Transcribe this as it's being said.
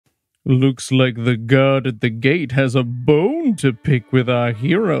Looks like the guard at the gate has a bone to pick with our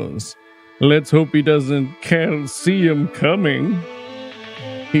heroes. Let's hope he doesn't see him coming.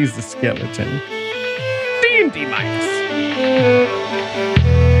 He's the skeleton. D&D mice.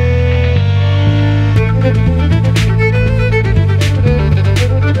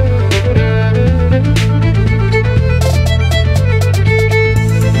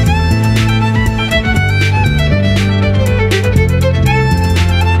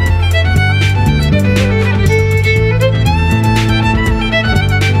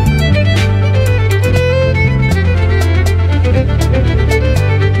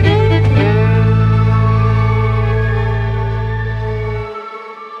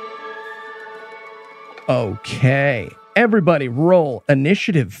 Okay. Everybody roll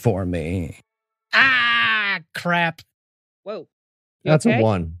initiative for me. Ah, crap. Whoa. That's okay? a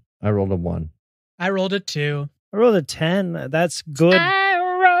 1. I rolled a 1. I rolled a 2. I rolled a 10. That's good. I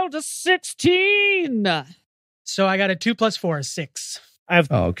rolled a 16. So I got a 2 plus 4 is 6. I have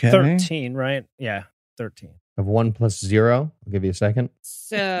Okay. 13, right? Yeah, 13. I have 1 plus 0. I'll give you a second.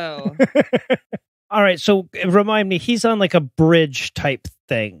 So, All right, so remind me, he's on like a bridge type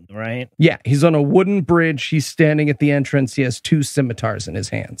thing, right? Yeah, he's on a wooden bridge. He's standing at the entrance. He has 2 scimitars in his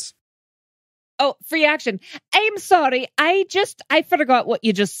hands. oh, free action. I'm sorry. I forgot what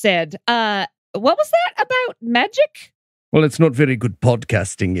you just said. What was that about magic? Well, it's not very good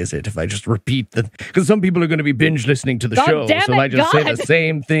podcasting, is it? If I just repeat that, because some people are going to be binge listening to the God show, damn so it, I just say God. the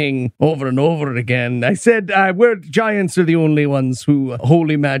same thing over and over again. I said we're giants are the only ones who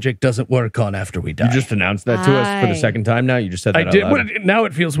holy magic doesn't work on after we die. You just announced that to us for the Aye. second time now? You just said that I out did. loud. Well, now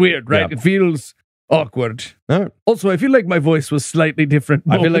it feels weird, right? Yeah. It feels awkward. All right. Also, I feel like my voice was slightly different.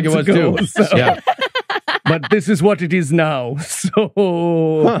 I feel like it was moments too. ago, so- Yeah. But this is what it is now. So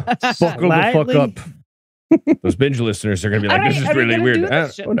buckle the fuck Slightly. up. Those binge listeners are going to be like, All this right, is are we really gonna weird. do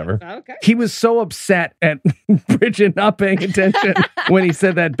this shit? Whatever. Okay. He was so upset at Bridget not paying attention when he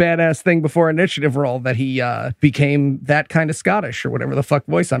said that badass thing before initiative roll that he became that kind of Scottish or whatever the fuck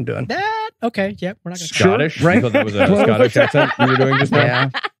voice I'm doing. That, okay, yep, we're not going to Scottish? right? I thought that was a Scottish accent you were doing just now. Yeah,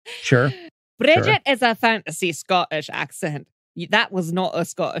 sure. Bridget is a fantasy Scottish accent. That was not a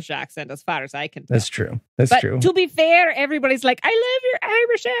Scottish accent as far as I can tell. That's true. That's but true. to be fair, everybody's like, I love your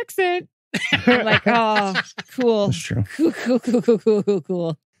Irish accent. I'm like, oh, cool. That's true.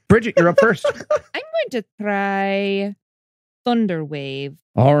 Cool. Bridget, you're up first. I'm going to try Thunder Wave.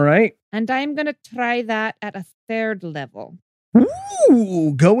 All right. And I'm going to try that at a 3rd level.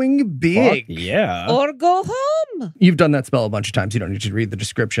 Ooh, going big. Fuck yeah. Or go home. You've done that spell a bunch of times. You don't need to read the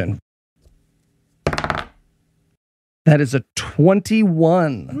description. That is a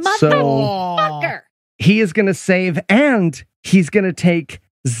 21. So Motherfucker. he is going to save and he's going to take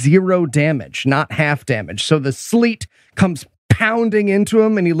 0 damage, not half damage. So the sleet comes pounding into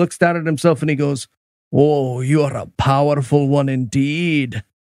him and he looks down at himself and he goes, "Oh, you are a powerful one indeed." Did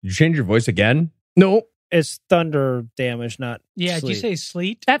you change your voice again? No, It's thunder damage, not Yeah, did you sleep. say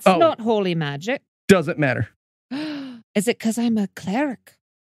sleet? That's Oh. not holy magic. doesn't matter. Is it because I'm a cleric?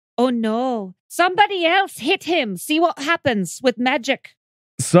 Oh no. Somebody else hit him. See what happens with magic.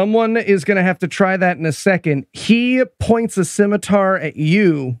 Someone is going to have to try that in a second. He points a scimitar at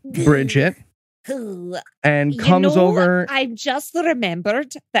you, Bridget, and comes over. I just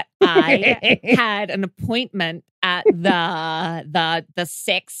remembered that I had an appointment at the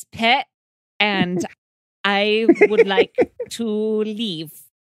sex pit, and I would like to leave.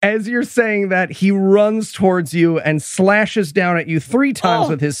 As you're saying that, he runs towards you and slashes down at you 3 times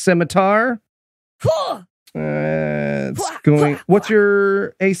with his scimitar. Cool. It's going. What's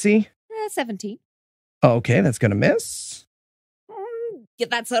your AC? 17. Okay, that's gonna miss. Yeah,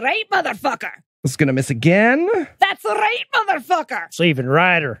 that's right, motherfucker. It's gonna miss again, That's right, motherfucker. It's even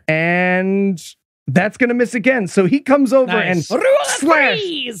rider. and that's gonna miss again. So he comes over Nice. and Rule of slash,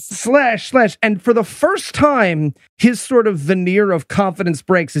 threes. slash, and for the first time, his sort of veneer of confidence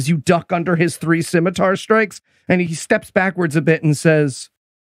breaks as you duck under his 3 scimitar strikes, and he steps backwards a bit and says,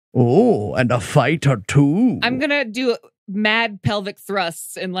 "Oh, and a fight or 2." I'm gonna do mad pelvic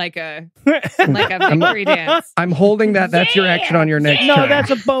thrusts in like a victory dance. I'm holding that. That's your action on your next No, turn. that's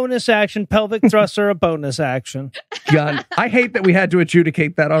a bonus action. Pelvic thrusts are a bonus action. Gun. I hate that we had to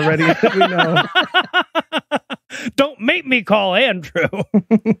adjudicate that already. We know. Don't make me call Andrew.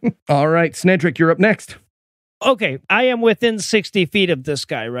 All right, Snedrick, you're up next. Okay, I am within 60 feet of this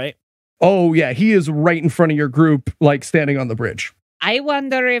guy, right? Oh, yeah, he is right in front of your group, like standing on the bridge. I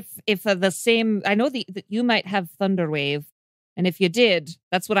wonder if the same. I know that you might have Thunderwave, and if you did,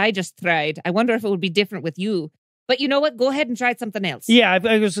 that's what I just tried. I wonder if it would be different with you. But you know what? Go ahead and try something else. Yeah,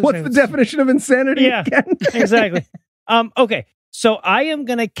 I was What's the definition of insanity Yeah. again? Exactly. Okay, So I am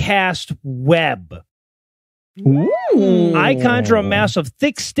going to cast web. Ooh. I conjure a mass of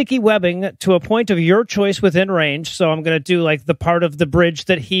thick, sticky webbing to a point of your choice within range. So I'm going to do like the part of the bridge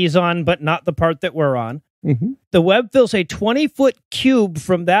that he's on, but not the part that we're on. Mm-hmm. The web fills a 20-foot cube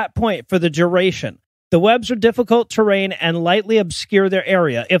from that point for the duration. The webs are difficult terrain and lightly obscure their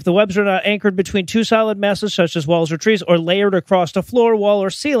area. If the webs are not anchored between two solid masses, such as walls or trees, or layered across a floor, wall, or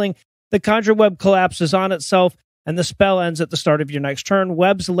ceiling, the conjure web collapses on itself, and the spell ends at the start of your next turn.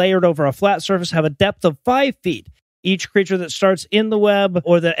 Webs layered over a flat surface have a depth of 5 feet. Each creature that starts in the web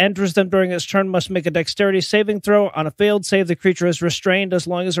or that enters them during its turn must make a dexterity saving throw. On a failed save, the creature is restrained as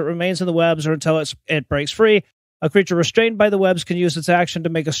long as it remains in the webs or until it breaks free. A creature restrained by the webs can use its action to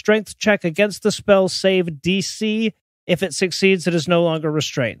make a strength check against the spell save DC. If it succeeds, it is no longer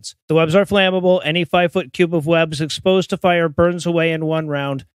restrained. The webs are flammable. Any 5-foot cube of webs exposed to fire burns away in 1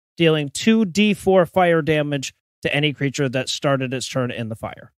 round, dealing 2d4 fire damage to any creature that started its turn in the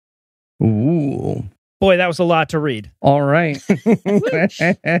fire. Ooh. Boy, that was a lot to read. All right.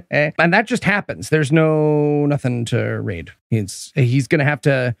 And that just happens. There's nothing to read. He's going to have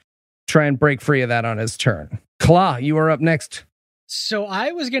to try and break free of that on his turn. Claw, you are up next. So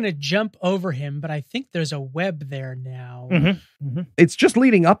I was going to jump over him, but I think there's a web there now. Mm-hmm. Mm-hmm. It's just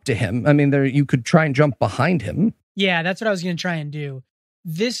leading up to him. I mean, you could try and jump behind him. Yeah, that's what I was going to try and do.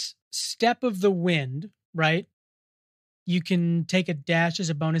 This step of the wind, right? You can take a dash as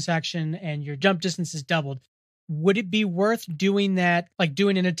a bonus action and your jump distance is doubled. Would it be worth doing that, like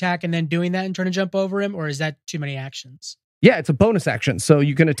doing an attack and then doing that and trying to jump over him? Or is that too many actions? Yeah, it's a bonus action. So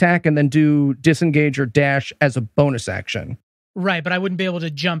you can attack and then do disengage or dash as a bonus action. Right, but I wouldn't be able to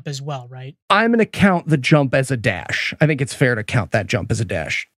jump as well, right? I'm going to count the jump as a dash. I think it's fair to count that jump as a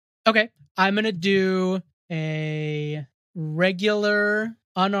dash. Okay, I'm going to do a regular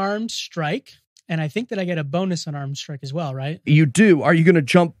unarmed strike. And I think that I get a bonus unarmed strike as well, right? You do. Are you going to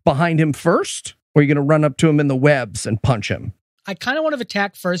jump behind him first? Or are you going to run up to him in the webs and punch him? I kind of want to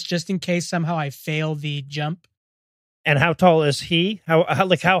attack first just in case somehow I fail the jump. And how tall is he? How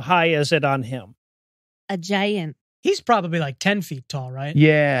high is it on him? A giant. He's probably like 10 feet tall, right?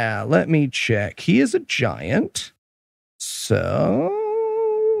 Yeah, let me check. He is a giant. So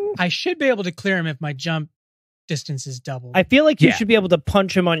I should be able to clear him if my jump distance is doubled. I feel like you should be able to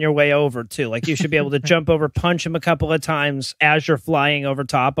punch him on your way over, too. Like you should be able to jump over, punch him a couple of times as you're flying over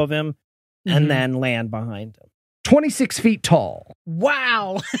top of him, and then land behind him. 26 feet tall.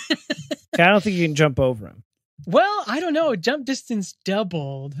 Wow. I don't think you can jump over him. Well, I don't know. Jump distance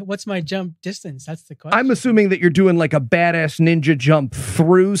doubled. What's my jump distance? That's the question. I'm assuming that you're doing like a badass ninja jump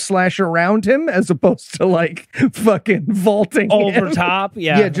through / around him as opposed to like fucking vaulting Over him. top?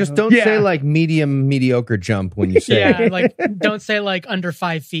 Yeah. Yeah, just don't say like medium, mediocre jump when you say yeah, it. like don't say like under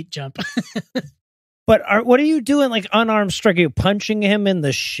 5 feet jump. But what are you doing like unarmed strike? Are you punching him in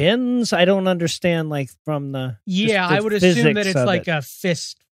the shins? I don't understand like from the Yeah, the I would assume that physics it's of like it. a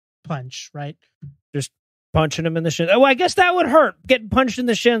fist punch, right? Just punching him in the shins. Oh, I guess that would hurt. Getting punched in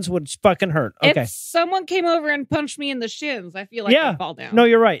the shins would fucking hurt. Okay. If someone came over and punched me in the shins, I feel like I'd fall down. No,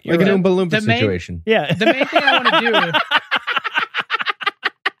 you're right. You're Like right. an Oompa Loompa The main- situation. Yeah. The main thing I want to do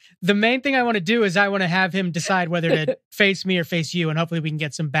The main thing I want to do is I want to have him decide whether to face me or face you, and hopefully we can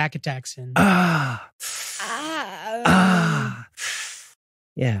get some back attacks in.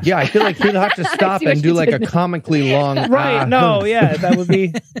 Yeah. Yeah, I feel like he'll have to stop see what and do you like a did. comically long. Right. No, yeah, that would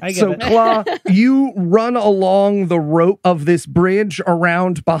be. I get So, it. Claw, you run along the rope of this bridge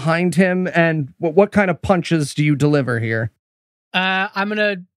around behind him, and what kind of punches do you deliver here? I'm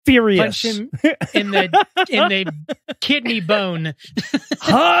gonna Furious. punch him in the kidney bone.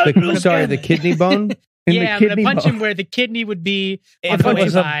 The kidney bone. In Yeah, the I'm gonna kidney punch bone? him where the kidney would be on If the it way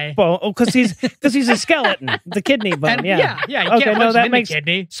was by. a bone, because he's a skeleton, the kidney bone. And Yeah, you Okay, can't no, punch that him in makes- the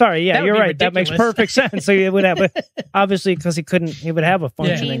kidney. Sorry, yeah, That would you're be right. That makes ridiculous. perfect sense. So it would have, obviously, because he would have a I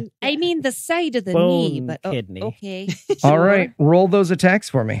functioning. mean the side of the Bone knee, but kidney. okay. All right, roll those attacks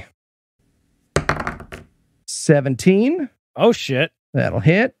for me. 17. Oh shit! That'll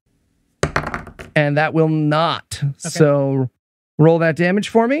hit. And that will not. So roll that damage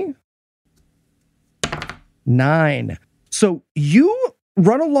for me. 9. So you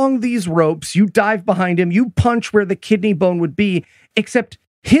run along these ropes, you dive behind him, you punch where the kidney bone would be, except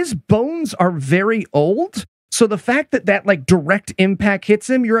his bones are very old. So the fact that like direct impact hits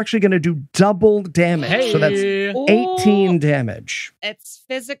him, you're actually going to do double damage. Hey, So that's 18 damage It's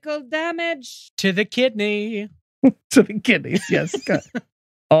physical damage. to the kidney. to the kidneys. Yes. Good.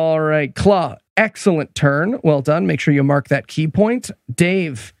 All right, Claw. Excellent turn. Well done. Make sure you mark that key point.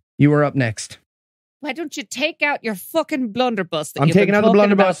 Dave, you are up next. Why don't you take out your fucking blunderbuss that I'm you've taking been out the talking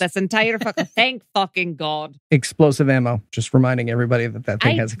blunderbuss. about this entire fucking... Thank fucking God. Explosive ammo. Just reminding everybody that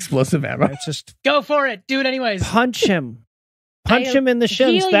thing has explosive ammo. It's just Go for it. Do it anyways. punch him. Punch I'll him in the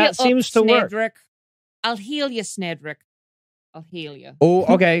shins. heal That you up, seems to work. Snedrick. I'll heal you, Snedrick. I'll heal you. Oh,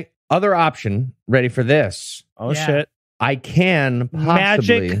 okay. Other option. Ready for this? Oh, Yeah. shit. I can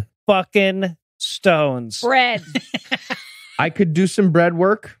possibly. Magic fucking stones. Bread. I could do some bread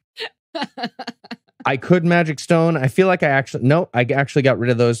work. I could magic stone. I feel like I actually got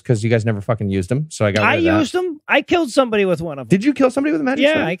rid of those because you guys never fucking used them. So I got rid of that. used them. I killed somebody with one of them. Did you kill somebody with a magic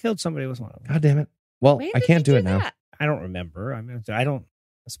Yeah, stone? I killed somebody with one of them. God damn it. Well, When I did can't you do it now. that? I don't remember. I mean, I don't.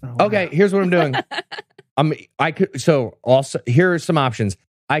 It's been a while. Okay, here's what I'm doing. I could. So also, here are some options.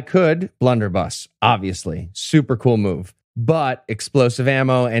 I could blunderbuss, obviously, super cool move. But explosive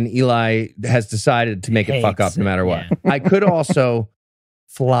ammo, and Eli has decided to make it fuck up no matter what. Yeah. I could also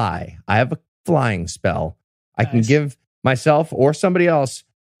fly. I have a flying spell. I can Nice. give myself or somebody else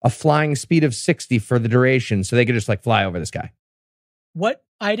a flying speed of 60 for the duration, so they could just like fly over this guy. What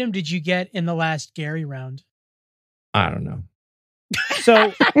item did you get in the last Gary round? I don't know.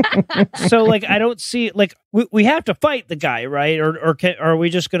 So like, I don't see, like, we have to fight the guy, right? Or are we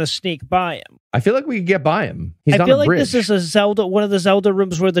just going to sneak by him? I feel like we could get by him. He's I on feel a like bridge. this is one of the Zelda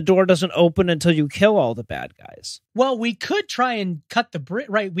rooms where the door doesn't open until you kill all the bad guys. Well, we could try and cut the bridge.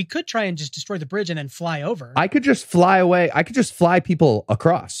 Right. We could try and just destroy the bridge and then fly over. I could just fly away. I could just fly people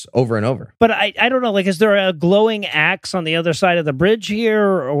across over and over. But I don't know, like, is there a glowing axe on the other side of the bridge here?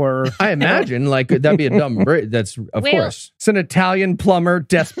 Or I imagine like that'd be a dumb bridge. That's of Well- course It's an Italian plumber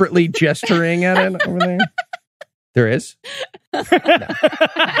desperately gesturing at it over there. there is.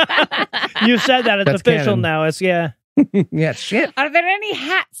 you said that it's That's official canon. now. It's yeah. Yeah, shit. Are there any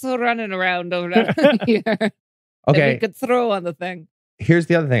hats running around over here that we Okay, could throw on the thing? here's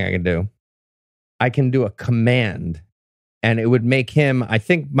the other thing I can do. I can do a command, and it would make him. I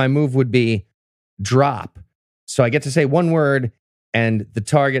think my move would be drop. So I get to say one word, and the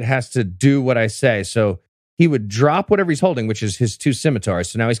target has to do what I say. So he would drop whatever he's holding, which is his 2 scimitars.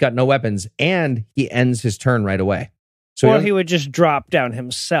 So now he's got no weapons, and he ends his turn right away. So Or doesn't- he would just drop down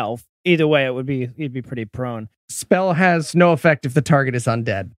himself. Either way, he'd be pretty prone. Spell has no effect if the target is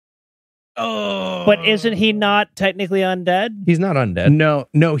undead. Oh. But isn't he not technically undead? he's not undead.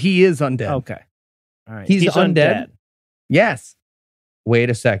 No, he is undead. Okay. All right. He's undead? Yes. Wait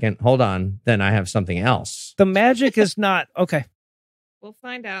a second. Hold on. Then I have something else. The magic is not okay. We'll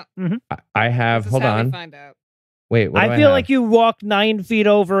find out. I have. This is Hold how we on. find out. Wait. What do I feel have? like you walked 9 feet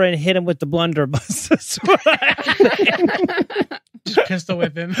over and hit him with the blunderbuss. That's what I- Just pistol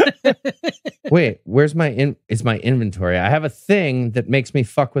whip him. Wait. Where's my Is my inventory? I have a thing that makes me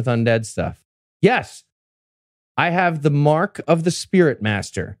fuck with undead stuff. Yes. I have the mark of the Spirit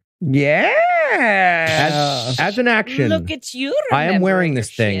Master. Yeah. As an action, Look at you. I am wearing remembering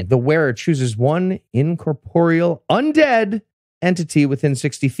this your thing. shit. The wearer chooses one incorporeal undead entity within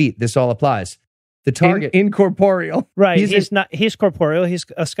 60 feet. This all applies. The target. Incorporeal. right. He's He's corporeal. He's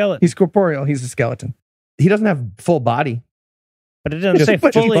a skeleton. He's corporeal. He's a skeleton. he doesn't have full body. But it doesn't Just- say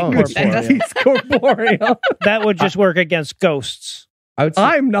just fully bones. corporeal. He's corporeal. That would just work against ghosts. I would say,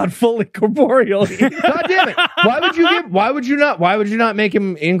 I'm not fully corporeal. God damn it! Why would you not make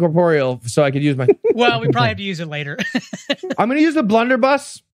him incorporeal so I could use my? Well, we probably have to use it later. I'm going to use the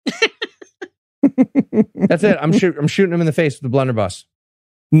blunderbuss. That's it. I'm shooting him in the face with the blunderbuss.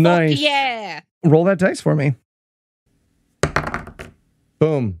 Nice. Yeah. Roll that dice for me.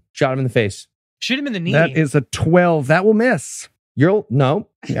 Boom! Shot him in the face. Shoot him in the knee. That is a 12. That will miss. No.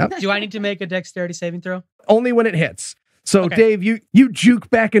 Yep. Do I need to make a dexterity saving throw? Only when it hits. So, Okay. Dave, you juke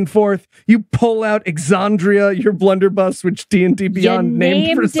back and forth. You pull out Exandria, your blunderbuss, which D&D Beyond you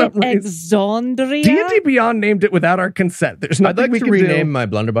named for some it reason. Exandria? D&D Beyond named it without our consent. There's I'd nothing like we to can rename do. my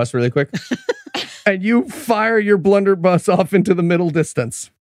blunderbuss really quick. And you fire your blunderbuss off into the middle distance.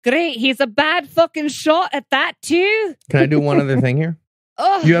 Great. He's a bad fucking shot at that too. Can I do one other thing here?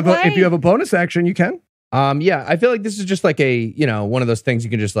 Oh, If you have a bonus action, you can. Yeah, I feel like this is just like a, one of those things you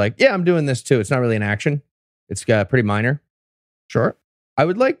can just like, yeah, I'm doing this too. It's not really an action. It's pretty minor. Sure. I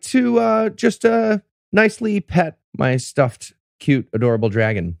would like to just nicely pet my stuffed, cute, adorable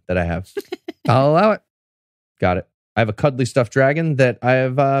dragon that I have. I'll allow it. Got it. I have a cuddly stuffed dragon that I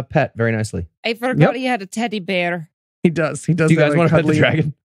have pet very nicely. I forgot Yep. he had a teddy bear. He does. He does. Do you have guys a want to pet the cuddly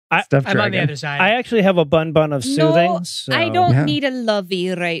dragon? stuffed I'm on the dragon. other side. I actually have a bun of soothing. No, So I don't Yeah. need a lovey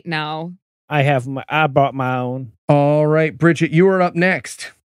right now. I bought my own. All right, Bridget, you are up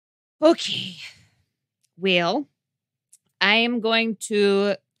next. Okay. Well, I am going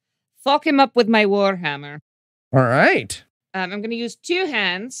to fuck him up with my warhammer. All right. I'm going to use 2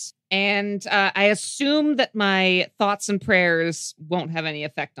 hands And I assume that my thoughts and prayers won't have any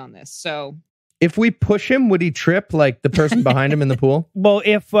effect on this. So If we push him, would he trip like the person behind him in the pool? Well,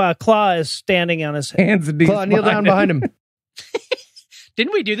 if Claw is standing on his Hands and knees. Claw, kneel down behind him.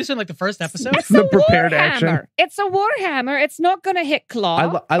 Didn't we do this in like the first episode? it's The a prepared warhammer. action. It's a warhammer. It's not going to hit Claw.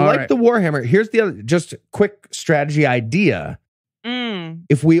 I All like right. the Warhammer. Here's the other, just quick strategy idea. Mm.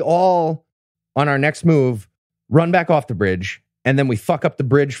 If we all, on our next move, run back off the bridge, and then we fuck up the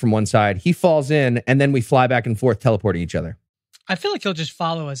bridge from one side, he falls in, and then we fly back and forth, teleporting each other. I feel like he'll just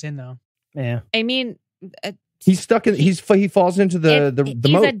follow us in though. yeah. I mean, He's stuck in. He falls into the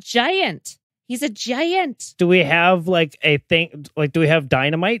he's moat. a giant. He's a giant. Do we have like a thing? Like, do we have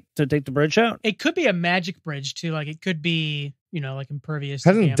dynamite to take the bridge out? It could be a magic bridge too. Like it could be, like impervious. to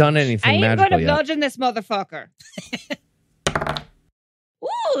Hasn't damage. done I anything ain't magical going to yet. bludgeon this motherfucker.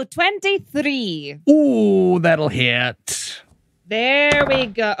 Ooh, 23. Ooh, that'll hit. There we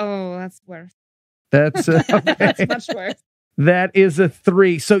go. Oh, that's worse. That's That's much worse. That is a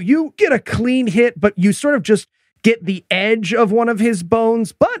 3. So you get a clean hit, but you sort of just get the edge of one of his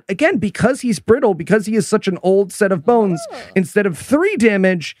bones. But again, because he's brittle, because he is such an old set of bones, Oh. instead of 3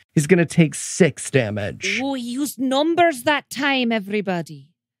 damage, he's going to take 6 damage. Ooh, he used numbers that time, everybody.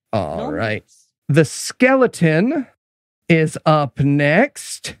 All right. Numbers. The skeleton is up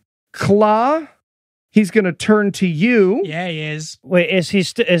next. Claw, he's going to turn to you. Yeah, he is. Wait, is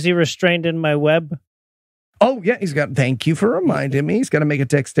he restrained in my web? Oh, yeah, he's got, thank you for reminding me. He's got to make a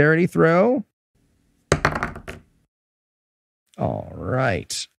dexterity throw. All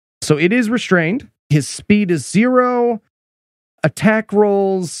right. So it is restrained. His speed is 0. Attack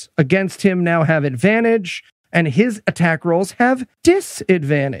rolls against him now have advantage, and his attack rolls have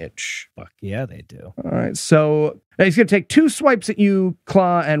disadvantage. Fuck yeah, they do. All right. So he's going to take 2 swipes at you,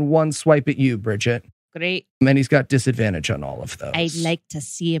 Claw, and 1 swipe at you, Bridget. Great. And then he's got disadvantage on all of those. I'd like to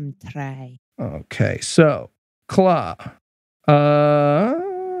see him try. Okay, so Claw.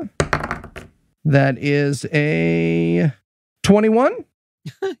 That is a 21.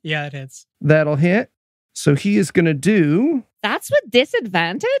 Yeah, it hits. That'll hit. So he is going to do, That's with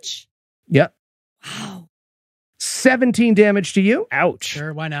disadvantage? yep, Wow. 17 damage to you. Ouch.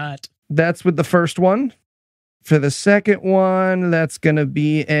 Sure, why not? That's with the first one. For the second one, that's going to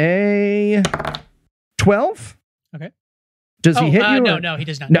be a 12. Okay. Does he hit you? No, or- no, he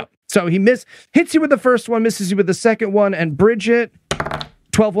does not. No. So he hits you with the first one, misses you with the second one, and Bridget,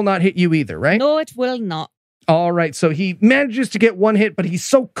 12 will not hit you either, right? No, it will not. All right. So he manages to get 1 hit, but he's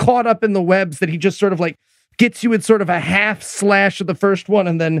so caught up in the webs that he just sort of like gets you with sort of a half slash of the first one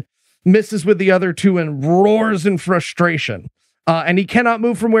and then misses with the other 2 and roars in frustration. And he cannot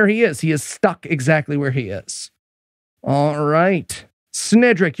move from where he is. He is stuck exactly where he is. All right.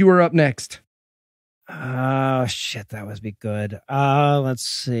 Snedrick, you are up next. Oh shit, that would be good. Let's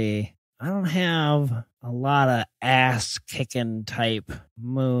see. I don't have a lot of ass kicking type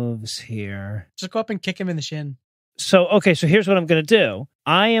moves here. Just go up and kick him in the shin. So here's what I'm gonna do.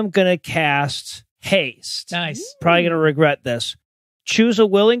 I am gonna cast haste. Nice. Probably gonna regret this. Choose a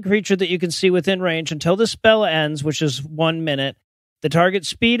willing creature that you can see within range until the spell ends, which is 1 minute. The target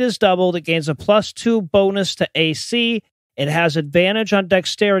speed is doubled. It gains a +2 bonus to AC. It has advantage on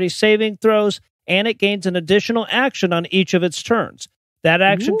dexterity saving throws, and it gains an additional action on each of its turns. That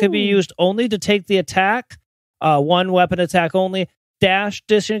action can be used only to take the attack, 1 weapon attack only, dash,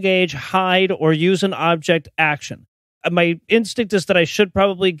 disengage, hide, or use an object action. My instinct is that I should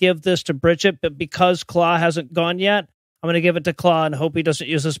probably give this to Bridget, but because Claw hasn't gone yet, I'm going to give it to Claw and hope he doesn't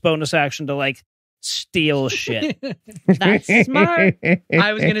use this bonus action to, like, steal shit. That's smart.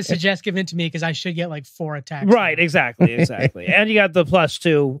 I was going to suggest giving it to me because I should get like 4 attacks. Right, exactly. And you got the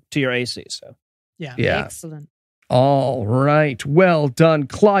 +2 to your AC, so. Yeah. Yeah. Excellent. All right. Well done,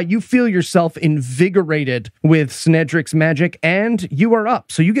 Claw. You feel yourself invigorated with Snedrick's magic, and you are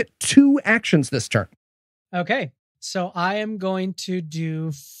up. So you get 2 actions this turn. Okay. So I am going to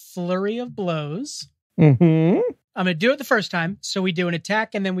do Flurry of Blows. Mm-hmm. I'm going to do it the first time. So we do an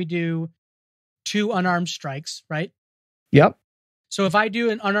attack and then we do 2 unarmed strikes, right? Yep. So if I do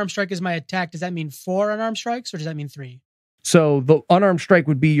an unarmed strike as my attack, does that mean 4 unarmed strikes or does that mean 3? So the unarmed strike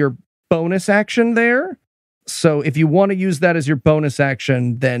would be your bonus action there. So if you want to use that as your bonus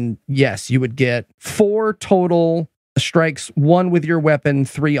action, then yes, you would get 4 total strikes, 1 with your weapon,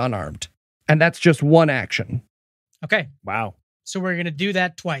 3 unarmed. And that's just 1 action. Okay. Wow. So we're going to do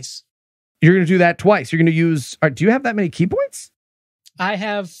that twice. You're going to do that twice. You're going to use... do you have that many key points? I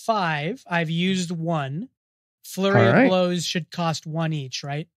have 5. I've used 1. Flurry All right. of Blows should cost 1 each,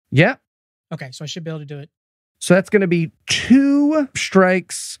 right? Yeah. Okay. So I should be able to do it. So that's going to be 2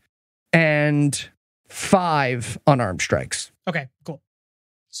 strikes and 5 unarmed strikes. Okay. Cool.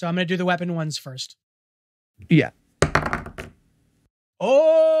 So I'm going to do the weapon ones first. Yeah.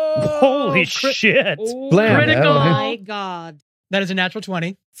 Oh! Holy shit. Blam. Critical. Oh my God. That is a natural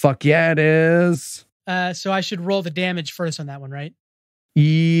 20. Fuck yeah, it is. So I should roll the damage first on that one, right?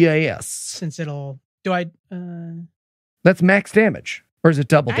 Yes. Since it'll... Do I... That's max damage. Or is it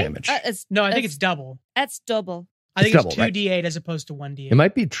double damage? No, I think it's double. That's double. I think It's it's double, 2d8 as opposed to 1d8. It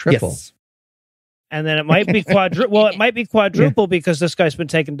might be triple. Yes. And then it might be quadruple. Well, it might be quadruple because this guy's been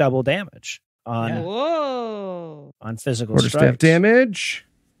taking double damage on Yeah. Whoa. on physical Quarterstaff strikes. damage.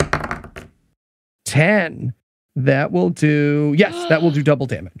 10. That will do... Yes, that will do double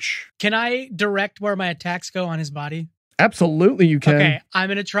damage. Can I direct where my attacks go on his body? Absolutely, you can. Okay, I'm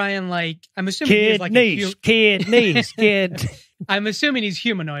going to try and like... I'm assuming he's like Kidneys. I'm assuming he's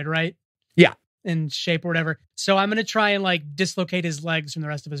humanoid, right? Yeah. In shape or whatever. So I'm going to try and like dislocate his legs from the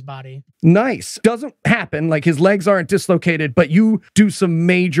rest of his body. Nice. Doesn't happen. Like his legs aren't dislocated, but you do some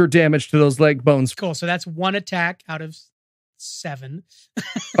major damage to those leg bones. Cool. So that's one attack out of 7.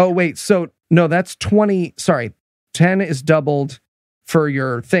 Oh, wait. So, no, that's 20. Sorry. 10 is doubled for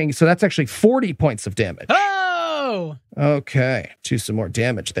your thing. So that's actually 40 points of damage. Oh! Okay. Do some more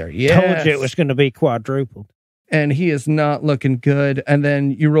damage there. Yeah. Told you it was going to be quadrupled. And he is not looking good. And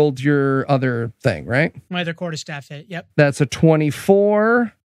then you rolled your other thing, right? My other quarterstaff hit. Yep. That's a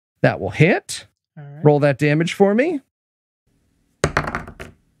 24. That will hit. All right. Roll that damage for me.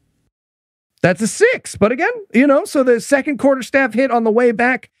 That's a 6. But again, so the second quarterstaff hit on the way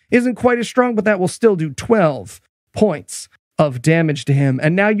back isn't quite as strong, but that will still do 12 points of damage to him.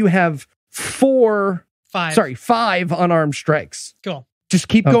 And now you have 5 unarmed strikes. Cool. Just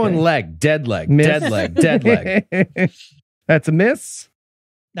keep Okay. going leg, dead leg, Miss. dead leg, dead leg. That's a miss.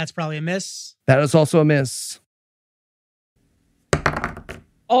 That's probably a miss. That is also a miss.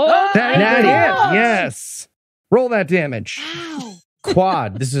 Oh, That my hit. God. Yes. Roll that damage. Wow.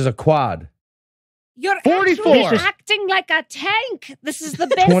 Quad. This is a quad. You're 44. actually acting like a tank. This is the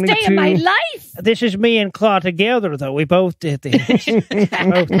best day of my 22. life. This is me and Claw together, though. We both did this.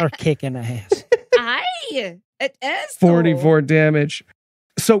 Both are kicking ass. Aye. It is. though. 44 damage.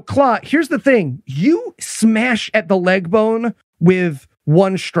 So, Claw, here's the thing. You smash at the leg bone with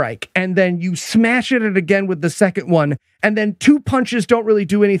one strike, and then you smash at it again with the second one, and then 2 punches don't really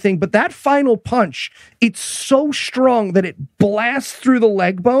do anything, but that final punch, it's so strong that it blasts through the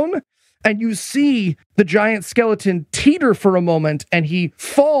leg bone, and you see the giant skeleton teeter for a moment, and he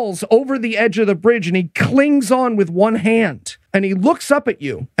falls over the edge of the bridge, and he clings on with one hand, and he looks up at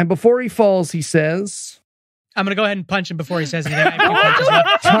you, and before he falls, he says... I'm going to go ahead and punch him before he says anything. I have 2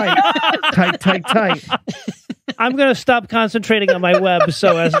 punches left. tight. I'm going to stop concentrating on my web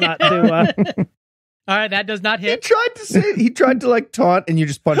so as not to... All right, that does not hit. He tried to like taunt and you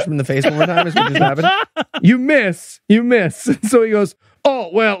just punched him in the face one more time is what just happened. You miss. So he goes, oh,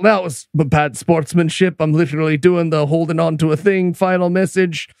 well, that was bad sportsmanship. I'm literally doing the holding on to a thing final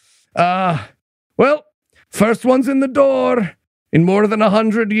message. Well, first one's in the door in more than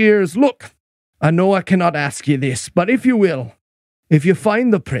 100 years. Look, I know I cannot ask you this, but if you will, if you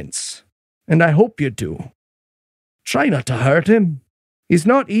find the prince, and I hope you do, try not to hurt him. He's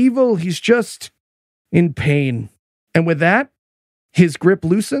not evil. He's just in pain. And with that, his grip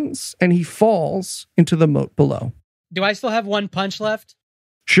loosens and he falls into the moat below. Do I still have 1 punch left?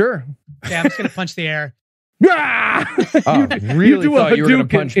 Sure. Yeah, I'm just going to punch the air. Ah! Oh, really do a thought you were going Hadouken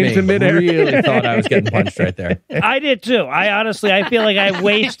to punch me. into midair. Really thought I was getting punched right there. I did too. I feel like I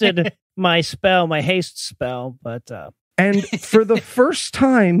wasted my spell, my haste spell, but... And for the first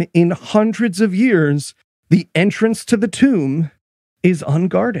time in hundreds of years, the entrance to the tomb is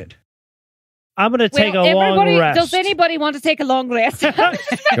unguarded. I'm going to take Well, a long everybody- rest. Does anybody want to take a long rest?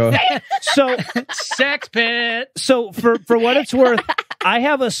 Go. So, Sex pit. for what it's worth, I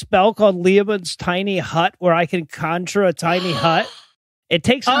have a spell called Leomund's Tiny Hut where I can conjure a tiny hut. It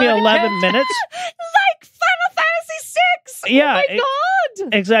takes me 11 minutes. Like Final Fantasy VI. Yeah, Oh my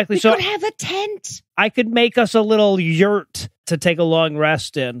God. Exactly. We So could have a tent. I could make us a little yurt to take a long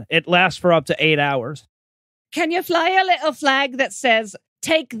rest in. It lasts for up to 8 hours. Can you fly a little flag that says,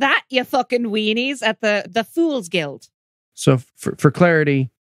 take that, you fucking weenies, at the Fool's Guild? So for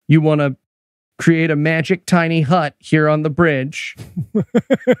clarity, you want to create a magic tiny hut here on the bridge,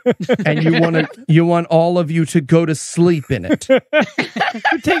 and you want all of you to go to sleep in it.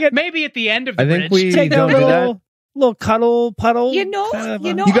 Take it. Maybe at the end of the I think bridge. we Take a don't do that. little cuddle puddle. You know,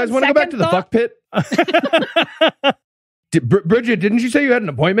 You guys want to go back to the fuck pit? Bridget, didn't you say you had an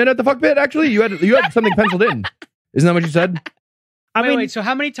appointment at the fuck pit? Actually, you had something penciled in. Isn't that what you said? I mean, wait, so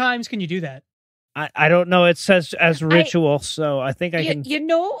how many times can you do that? I don't know. It says as ritual, so I think I can. You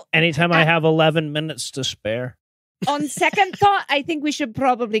know, Anytime I have 11 minutes to spare. On second thought, I think we should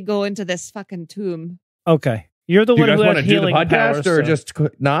probably go into this fucking tomb. Okay. You're the Do you one guys who want has to do the healing podcast powers, or so- just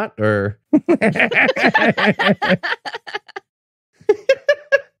not? Or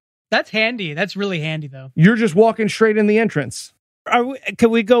That's handy. That's really handy, though. You're just walking straight in the entrance. Can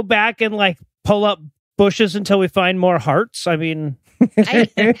we go back and like pull up bushes until we find more hearts? I mean,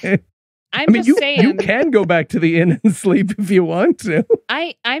 I'm just saying. you can go back to the inn and sleep if you want to.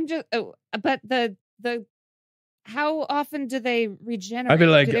 I'm just. But the. How often do they regenerate? I feel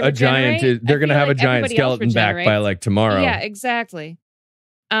like Do they a giant. regenerate? They're I going to feel have a like giant everybody else skeleton back by regenerates. like tomorrow. Yeah, exactly.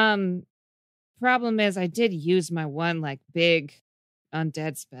 Problem is, I did use my one like big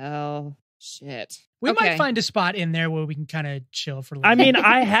undead spell. Shit. We Okay. might find a spot in there where we can kind of chill for a little I mean, bit.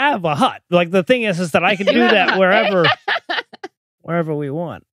 I have a hut. Like the thing is that I can do that wherever we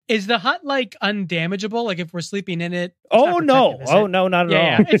want. Is the hut like undamageable? Like if we're sleeping in it? it's Oh not no! protected, is Oh it? no! Not at Yeah, all.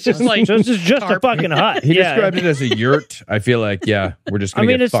 yeah. It's just like it's just a tarp. fucking hut. He yeah. described it as a yurt. I feel like, yeah, we're just I going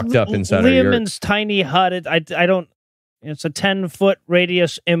to mean, get it's fucked up inside our yurt. Liamon's tiny hut. I don't. It's a 10-foot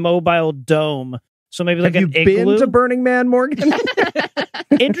radius immobile dome. So maybe like Have an you igloo. been to Burning Man, Morgan?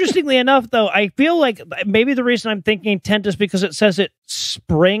 Interestingly enough, though, I feel like maybe the reason I'm thinking tent is because it says it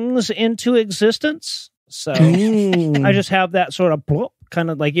springs into existence. So I just have that sort of plop, kind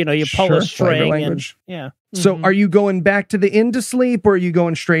of like, you pull Sure, a flavor string. And, language. yeah. So Mhm. are you going back to the inn to sleep or are you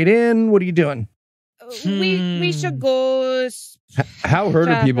going straight in? What are you doing? We should go. How hurt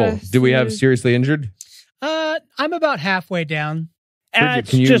are people? Do we have seriously injured? I'm about halfway down. And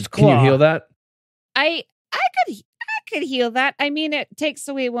Bridget, it's just can you claw. heal that? I could heal that. I mean, it takes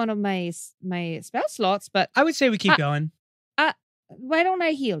away one of my spell slots, but I would say we keep going. why don't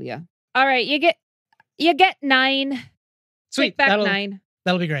I heal you? All right, you get 9. Sweet. Take back That'll 9.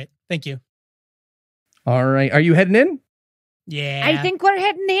 be great. Thank you. All right. Are you heading in? Yeah. I think we're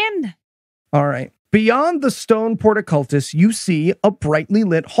heading in. All right. Beyond the stone portcullis, you see a brightly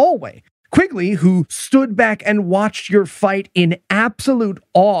lit hallway. Quigley, who stood back and watched your fight in absolute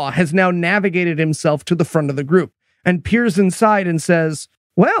awe, has now navigated himself to the front of the group and peers inside and says,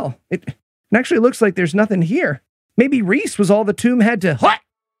 well, it actually looks like there's nothing here. Maybe Reese was all the tomb had to... What?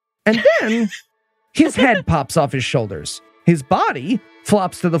 And then his head pops off his shoulders. His body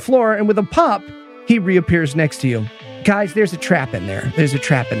flops to the floor, and with a pop, he reappears next to you. Guys, there's a trap in there. There's a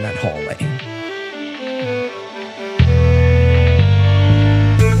trap in that hallway.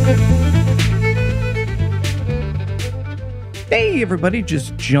 Hey, everybody,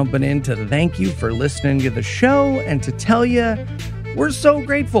 just jumping in to thank you for listening to the show and to tell you we're so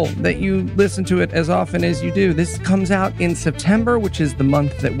grateful that you listen to it as often as you do. This comes out in September, which is the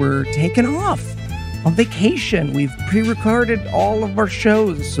month that we're taking off on vacation. We've pre-recorded all of our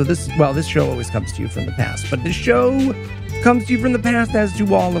shows. So this show always comes to you from the past, but this show comes to you from the past, as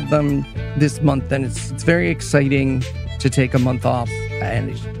do all of them this month. And it's very exciting to take a month off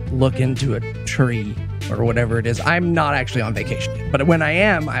and look into a tree or whatever it is. I'm not actually on vacation yet, but when I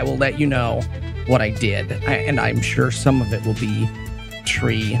am, I will let you know what I did. And I'm sure some of it will be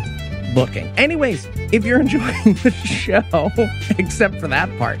tree looking. Anyways, if you're enjoying the show, except for that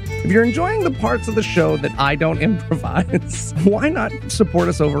part, if you're enjoying the parts of the show that I don't improvise, why not support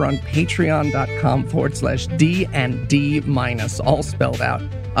us over on patreon.com/DnD-, all spelled out.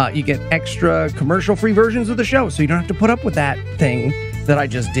 You get extra commercial-free versions of the show, so you don't have to put up with that thing that I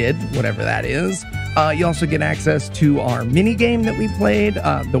just did, whatever that is. You also get access to our mini game that we played,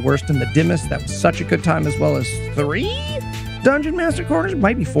 The Worst and the Dimmest. That was such a good time, as well as 3 Dungeon Master Corners. It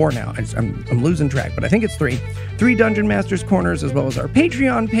might be 4 now. I'm losing track, but I think it's 3. 3 Dungeon Masters Corners, as well as our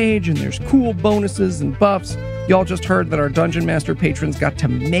Patreon page, and there's cool bonuses and buffs. Y'all just heard that our Dungeon Master patrons got to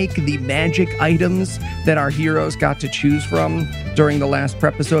make the magic items that our heroes got to choose from during the last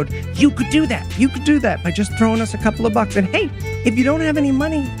prep-episode. You could do that. You could do that by just throwing us a couple of bucks. And hey, if you don't have any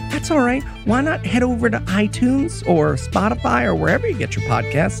money, that's all right. Why not head over to iTunes or Spotify or wherever you get your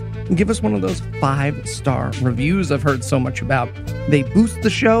podcasts and give us one of those 5-star reviews I've heard so much about. They boost the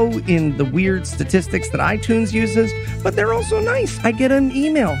show in the weird statistics that iTunes uses, but they're also nice. I get an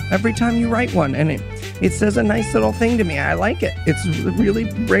email every time you write one, and it says a nice little thing to me. I like it. It really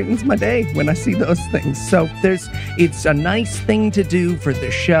brightens my day when I see those things. So it's a nice thing to do for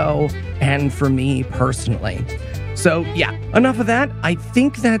the show and for me personally. So yeah, enough of that. I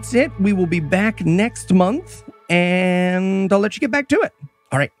think that's it. We will be back next month, and I'll let you get back to it.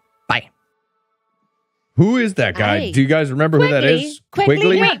 All right, bye. Who is that guy? Aye. Do you guys remember who that is?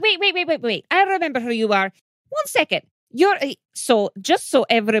 Quigley. Wait. I remember who you are. 1 second. You're just so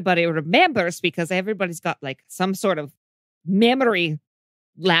everybody remembers, because everybody's got like some sort of memory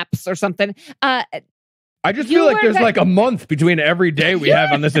lapse or something. I just feel like there's like a month between every day we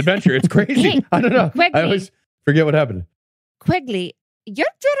have on this adventure. It's crazy. Hey, I don't know. Quigley. I always Forget what happened. Quigley, you're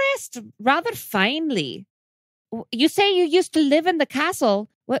dressed rather finely. You say you used to live in the castle.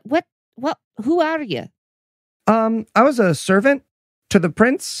 Who are you? I was a servant to the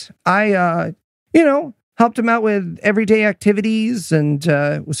prince. I, helped him out with everyday activities and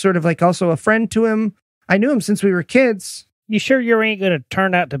was sort of like also a friend to him. I knew him since we were kids. You sure you ain't going to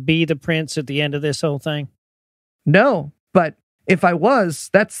turn out to be the prince at the end of this whole thing? No, but if I was,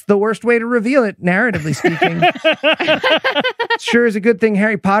 that's the worst way to reveal it, narratively speaking. Sure is a good thing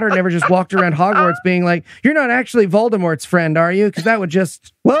Harry Potter never just walked around Hogwarts being like, you're not actually Voldemort's friend, are you? Because that would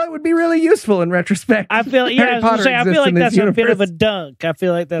just, well, it would be really useful in retrospect. I feel, Harry Potter I feel exists like in this that's a bit of a universe. dunk. I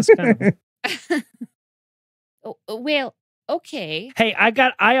feel like that's kind of... Well, okay. Hey,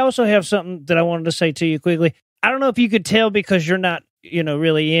 I also have something that I wanted to say to you quickly. I don't know if you could tell because you're not,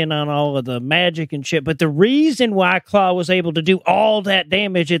 really in on all of the magic and shit, but the reason why Claw was able to do all that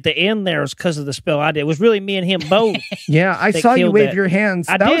damage at the end there was because of the spell I did. It was really me and him both. Yeah, I They saw you killed wave that. your hands.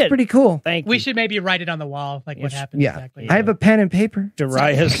 I That was did. pretty cool. Thank you. We should maybe write it on the wall, like what Yes. happened Yeah. exactly. I have a pen and paper.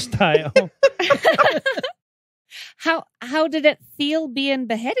 Dariah style. How did it feel being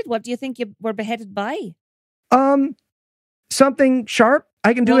beheaded? What do you think you were beheaded by? Something sharp.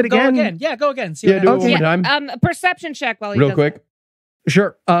 I can do it Go again. again. Yeah, go again. See Yeah, what do it happens. one more time. A perception check while he Real does quick. that.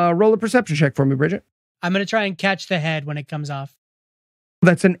 Sure. Roll a perception check for me, Bridget. I'm going to try and catch the head when it comes off.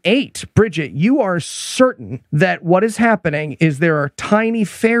 That's an 8. Bridget, you are certain that what is happening is there are tiny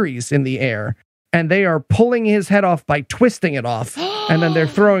fairies in the air, and they are pulling his head off by twisting it off, and then they're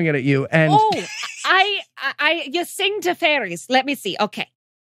throwing it at you. And You sing to fairies. Let me see. Okay.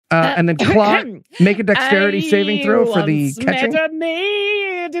 and then Claw, make a dexterity saving throw for the catching. Met a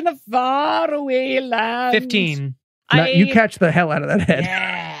maid in a faraway land. 15. No, you catch the hell out of that head.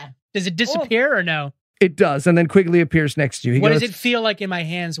 Yeah. Does it disappear or no? It does, and then Quigley appears next to you. He What goes, does it feel like in my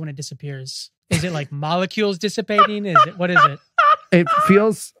hands when it disappears? Is it like molecules dissipating? What is it? It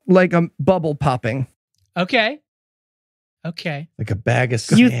feels like a bubble popping. Okay. Like a bag of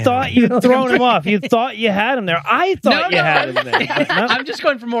You sand. thought you'd thrown him off. You thought you had him there. I thought you had him there. But no. I'm just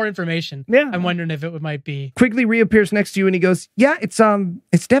going for more information. Yeah. I'm wondering if it might be. Quigley reappears next to you, and he goes, "Yeah, it's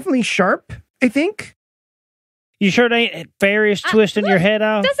definitely sharp. I think." You sure they ain't fairies twisting your head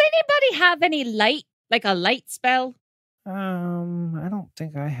out? Does anybody have any light, like a light spell? I don't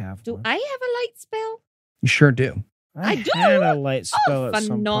think I have. Do one. I have a light spell? You sure do. I do? had a light spell Oh, at some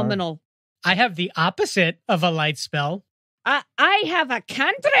point. phenomenal. I have the opposite of a light spell. I have a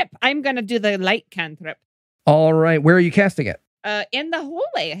cantrip. I'm going to do the light cantrip. All right, where are you casting it? In the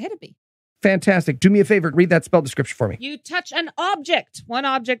hallway ahead of me. Fantastic. Do me a favor. Read that spell description for me. You touch an object, one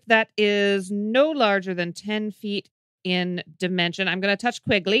object that is no larger than 10 feet in dimension. I'm going to touch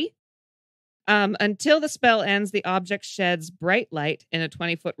Quigley. Until the spell ends, the object sheds bright light in a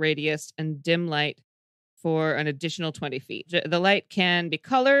 20-foot radius and dim light for an additional 20 feet. The light can be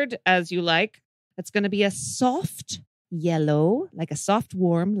colored as you like. It's going to be a soft yellow, like a soft,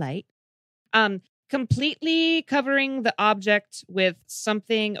 warm light. Completely covering the object with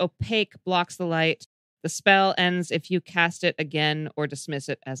something opaque blocks the light. The spell ends if you cast it again or dismiss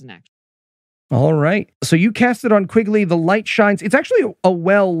it as an action. All right. So you cast it on Quigley. The light shines. It's actually a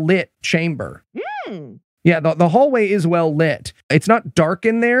well-lit chamber. Yeah, the hallway is well lit. It's not dark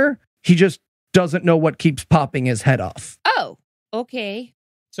in there. He just doesn't know what keeps popping his head off. Oh, okay.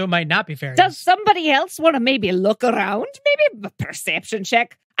 So it might not be fairies. Does somebody else want to maybe look around? Maybe a perception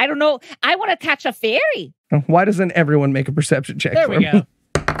check? I don't know. I want to catch a fairy. Why doesn't everyone make a perception check? There for we him?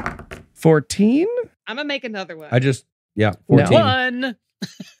 go. 14? I'm going to make another one. 14. One.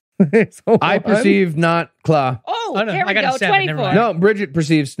 It's a I one. perceive not Claw. Oh, Oh, no, here I we got a go. 7, never 24. mind. No, Bridget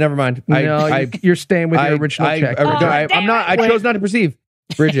perceives. Never mind. No, you're staying with your original check. I'm not. I chose not to perceive.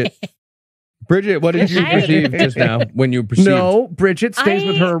 Bridget. Bridget, what did you perceive just now when you perceived? No, Bridget stays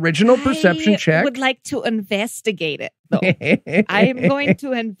with her original perception check. I would like to investigate it, though. I am going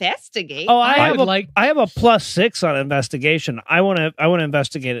to investigate. Oh, I have a +6 on investigation. I want to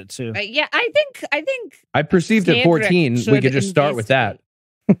investigate it too. Yeah, I think I perceived at 14. We should could just start with that.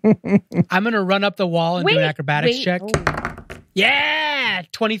 I'm going to run up the wall and do an acrobatics check. Oh. Yeah,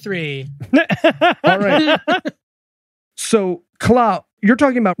 23. All right. So, Kla, you're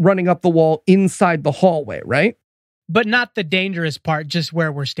talking about running up the wall inside the hallway, right? But not the dangerous part, just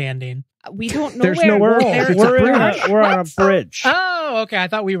where we're standing. We don't know There's where no we're wall. there. It's a bridge. We're on a bridge. Oh, okay. I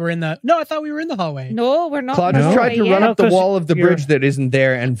thought we were in the hallway. No, we're not. Claude in the just tried to hallway run yet. up the because wall of the you're- bridge that isn't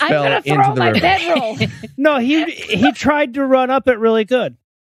there and I'm fell gonna into throw the my river. bedroll. No, he tried to run up it really good.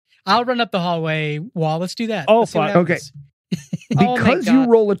 I'll run up the hallway wall. Let's do that. Oh, Let's see what fine. happens. Oh, my Because you God.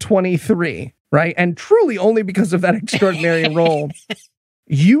 roll a 23, right? And truly only because of that extraordinary roll,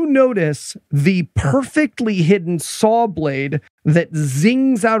 you notice the perfectly hidden saw blade that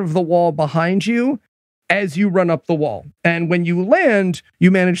zings out of the wall behind you as you run up the wall. And when you land,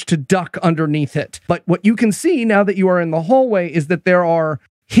 you manage to duck underneath it. But what you can see now that you are in the hallway is that there are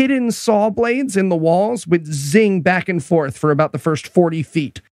hidden saw blades in the walls which zing back and forth for about the first 40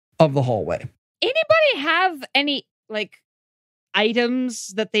 feet of the hallway. Anybody have any, like, items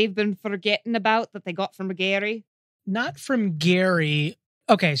that they've been forgetting about that they got from Gary? Not from Gary.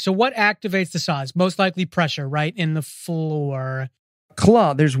 Okay, so what activates the saws? Most likely pressure, right? In the floor.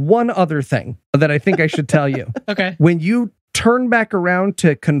 Claw, there's one other thing that I think I should tell you. Okay. When you turn back around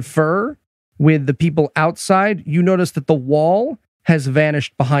to confer with the people outside, you notice that the wall has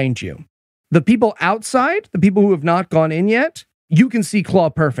vanished behind you. The people outside, the people who have not gone in yet, you can see Claw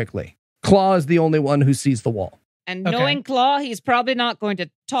perfectly. Claw is the only one who sees the wall. And Okay. knowing Claw, he's probably not going to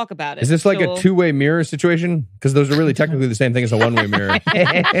talk about it. Is this like so- a two-way mirror situation? Because those are really technically the same thing as a one-way mirror.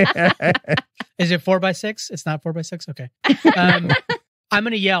 Is it 4x6? It's not 4x6? Okay. I'm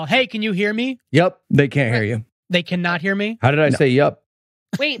going to yell, hey, can you hear me? Yep. They can't hear you. They cannot hear me? How did I say yep?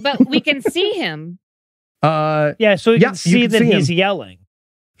 Wait, but we can see him. Yeah, so you Yeah, can you see can that see he's him. yelling.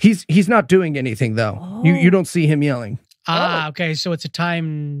 He's not doing anything though. You don't see him yelling. Ah, okay. So it's a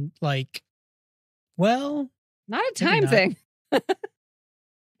time, like, well, Not a Maybe time not. thing.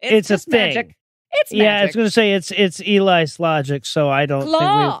 It's a just thing. Magic. It's Yeah, magic. it's going to say it's Eli's logic, so I don't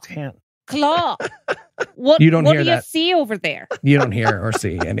Claw. think we can't. Claw. What, You don't what hear do you that. see over there? You don't hear or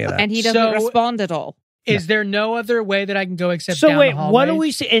see any of that. And he doesn't So- respond at all. is there no other way that I can go except So down wait, the hallway? what do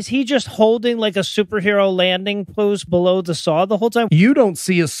we see? Is he just holding like a superhero landing pose below the saw the whole time? You don't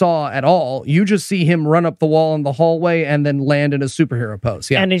see a saw at all. You just see him run up the wall in the hallway and then land in a superhero pose.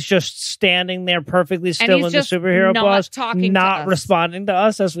 Yeah. And he's just standing there perfectly still he's in the just superhero not pose, talking to not us. responding to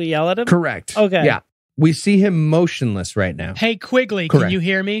us as we yell at him. Correct. Okay. Yeah. We see him motionless right now. Hey, Quigley, can Correct. you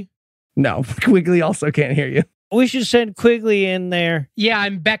hear me? No, Quigley also can't hear you. We should send Quigley in there. Yeah,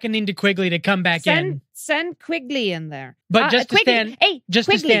 I'm beckoning to Quigley to come back in. Send Quigley in there. But just to Quigley, stand- hey, Just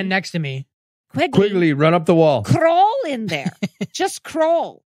Quigley, to stand next to me. Quigley, run up the wall. Crawl in there. Just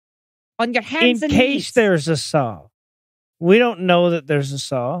crawl on your In hands and case knees. there's a saw. We don't know that there's a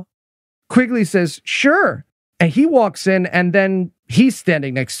saw. Quigley says, sure. And he walks in and then he's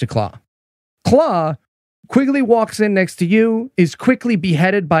standing next to Claw. Quigley walks in next to you, is quickly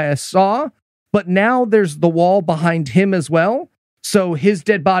beheaded by a saw, but now there's the wall behind him as well. So his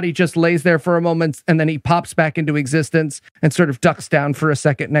dead body just lays there for a moment and then he pops back into existence and sort of ducks down for a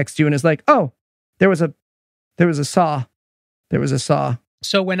second next to you and is like, oh, there was a saw. There was a saw.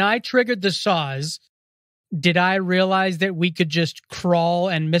 So when I triggered the saws, did I realize that we could just crawl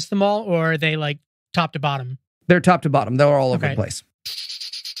and miss them all, or are they like top to bottom? They're top to bottom. They're all over Okay. the place.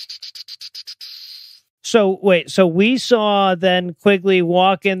 So wait, so we saw then Quigley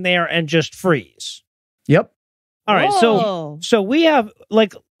walk in there and just freeze. Yep. All right, Whoa. so we have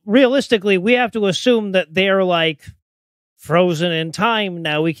like realistically we have to assume that they're like frozen in time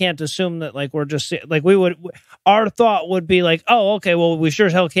now. We can't assume that like we're just like we would our thought would be like, "Oh, okay, well we sure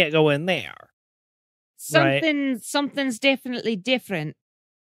as hell can't go in there." Something's definitely different.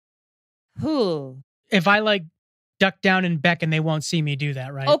 Who? If I like duck down and beckon, they won't see me do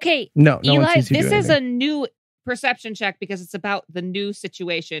that, right? Okay, No one Eli, sees you this do is anything. a new perception check because it's about the new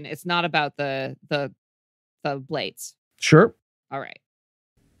situation. It's not about the blades. Sure. All right.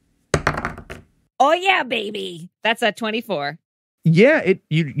 Oh yeah, baby. That's a 24. Yeah,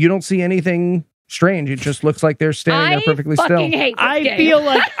 you don't see anything strange. It just looks like they're standing there perfectly still. fucking hate this I game.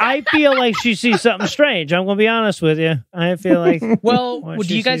 feel like she sees something strange. I'm going to be honest with you. I feel like Well, Why do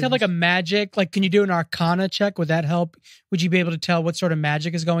she you guys sees have like this? a magic? Like, can you do an Arcana check? Would that help? Would you be able to tell what sort of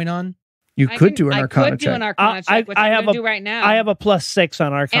magic is going on? You could do an I Arcana could do check. an Arcana check, which I I'm have going to a- do right now. I have a +6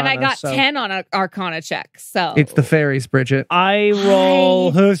 on Arcana. and I got so 10 on an Arcana check. So It's the fairies, Bridget. I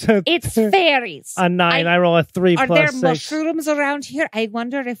roll It's fairies. a 9. I roll a 3 Are plus there 6. mushrooms around here? I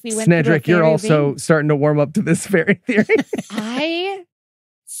wonder if we went through a Snedrick, you're fairy also ring. starting to warm up to this fairy theory.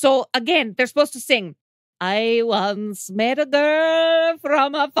 So again, they're supposed to sing. I once met a girl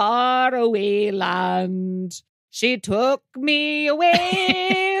from a faraway land. She took me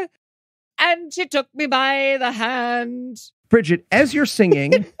away, and she took me by the hand. Bridget, as you're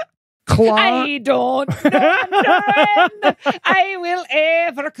singing, Claw, I don't know when I will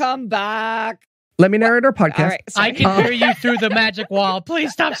ever come back. let me narrate our podcast. All right, I sorry. can hear you through the magic wall.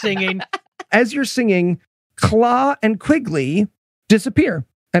 Please stop singing. As you're singing, Claw and Quigley disappear,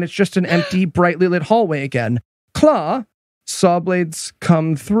 and it's just an empty, brightly lit hallway again. Claw, saw blades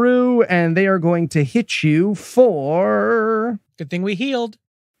come through, and they are going to hit you for Good thing we healed.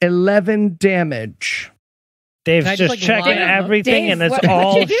 11 damage. Dave's Can I just just, like, checking line up? everything, Dave, and it's what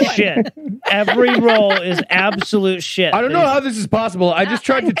all you doing? shit. Every roll is absolute shit. I don't know how this is possible. I just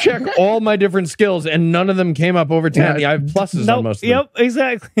tried to check all my different skills, and none of them came up over 10. Yeah. I have pluses Nope. on most of them. Yep,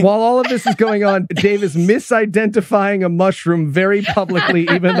 exactly. While all of this is going on, Dave is misidentifying a mushroom very publicly,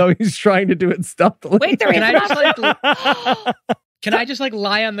 even though he's trying to do it stealthily. Wait, there Can is I just not. like can I just like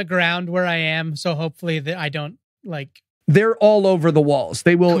lie on the ground where I am so hopefully that I don't like They're all over the walls.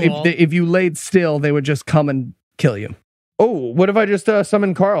 They will, Cool. if you laid still, they would just come and kill you. Oh, what if I just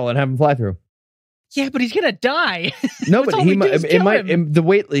summon Carl and have him fly through? yeah, but he's gonna die. No, That's but all he we do might. is It kill might. him. The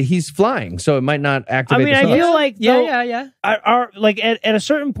weight. He's flying, so it might not I activate. mean, the I sauce. feel like though, yeah. like at a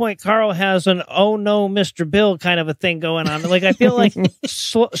certain point, Carl has an "oh no, Mr. Bill" kind of a thing going on. Like I feel like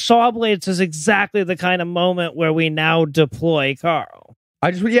Saw Blades is exactly the kind of moment where we now deploy Carl. I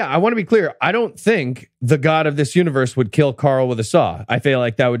want to be clear. I don't think the god of this universe would kill Carl with a saw. I feel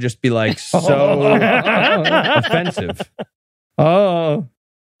like that would just be like so offensive. Oh,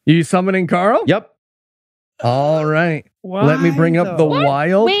 you summoning Carl? Yep. All right. Why, Let me bring up the though?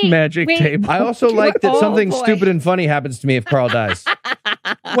 wild Wait, magic wait. table. I also like that Oh, something boy. stupid and funny happens to me if Carl dies.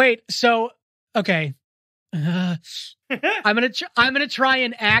 Wait, so okay. I'm gonna try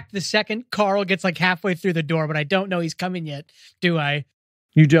and act the second Carl gets like halfway through the door, but I don't know he's coming yet, do I?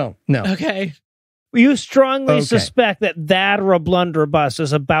 You don't. No. Okay. You strongly Okay. suspect that or a blunderbuss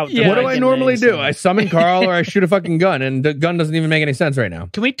is about to Yeah, What do break I into normally do? anything. I summon Carl or I shoot a fucking gun, and the gun doesn't even make any sense right now.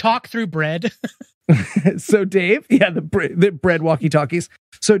 Can we talk through bread? So Dave, the bread walkie-talkies.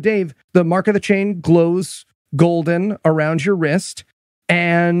 So Dave, the mark of the chain glows golden around your wrist,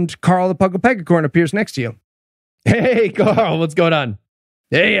 and Carl the Pugglepegacorn appears next to you. Hey, Carl, what's going on?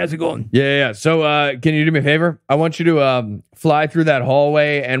 Hey, how's it going? Yeah. So, can you do me a favor? I want you to fly through that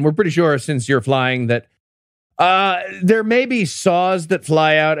hallway, and we're pretty sure since you're flying that there may be saws that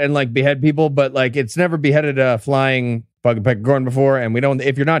fly out and like behead people, but like it's never beheaded a flying Pugglepegacorn before, and we don't.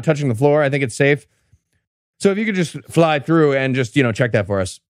 If you're not touching the floor, I think it's safe. So if you could just fly through and just check that for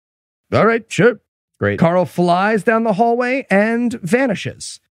us. All right, sure. Great. Carl flies down the hallway and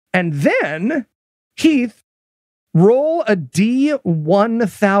vanishes. And then, Heath, roll a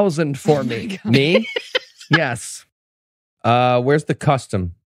D1000 for me. Me? Yes. Where's the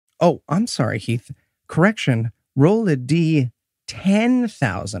custom? Oh, I'm sorry, Heath. Correction. Roll a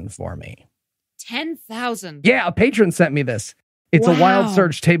D10,000 for me. 10,000. Yeah, a patron sent me this. It's a wild Wow.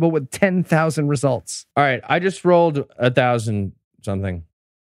 search table with 10,000 results. All right, I just rolled 1,000 something.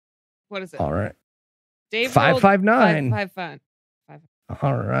 What is it? All right. Dave 559. 555.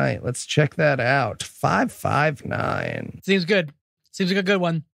 All right. Let's check that out. 559. Seems good. Seems like a good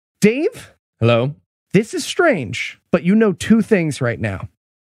one. Dave, Hello? this is strange, but you know two things right now.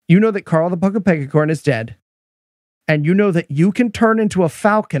 You know that Carl the Pugglepegacorn is dead, and you know that you can turn into a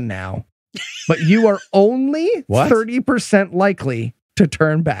falcon now, but you are only What? 30% likely to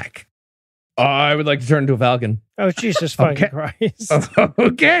turn back. I would like to turn into a falcon. Oh, Jesus fucking Okay. Christ.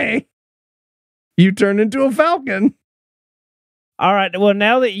 Okay. You turn into a falcon. All right. Well,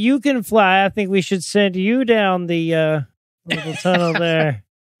 now that you can fly, I think we should send you down the little tunnel there.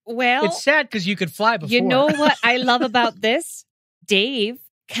 Well, It's sad because you could fly before. you know what I love about this? Dave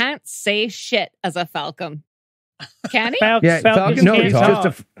can't say shit as a falcon. Can he? Yeah, Falcons no, can't he's talk.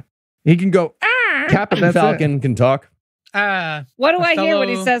 just he can go, ah! Captain That's Falcon can talk. What do I hear when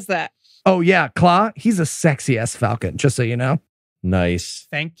he fellow- says that? Oh, yeah, Claw, he's a sexy ass falcon, just so you know. Nice.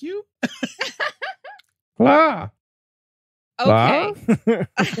 Thank you. Ah. Okay.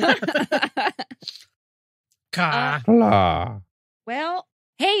 Ka. Well,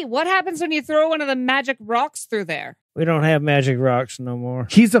 hey, what happens when you throw one of the magic rocks through there? We don't have magic rocks no more.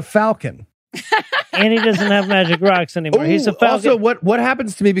 He's a falcon. And he doesn't have magic rocks anymore. He's a Ooh, falcon. also, what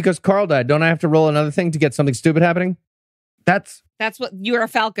happens to me because Carl died? Don't I have to roll another thing to get something stupid happening? That's That's what you're a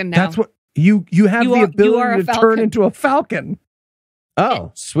falcon now. that's what you have You the are a ability to turn falcon. into a falcon.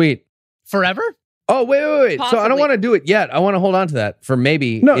 Oh, sweet. Forever? Oh, wait. So I don't Possibly. want to do it yet. I want to hold on to that for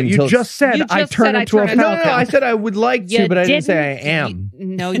maybe. No, until you just said You I just turn said I into a turn falcon. into No, I said I would like to, You but I didn't say I didn't- am.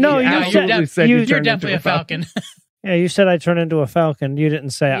 No, No, you you No, said- you're, said you- you're turned definitely a into a falcon. falcon. Yeah, you said I turn into a falcon. You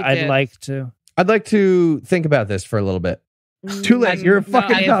didn't say You I'd did. like to. I'd like to think about this for a little bit. Too late. You're a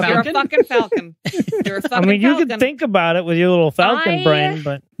fucking I am falcon. You're a fucking falcon. You're a fucking I mean, you falcon. can think about it with your little falcon I- brain,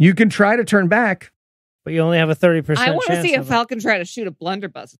 but You can try to turn back. you only have a 30% I want to chance see a of it. falcon try to shoot a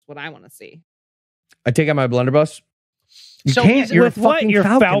blunderbuss. That's what I want to see. I take out my blunderbuss. You So can't. he's- You're With a what? fucking Your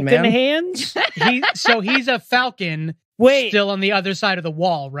falcon man. hands? So he's a falcon Wait. still on the other side of the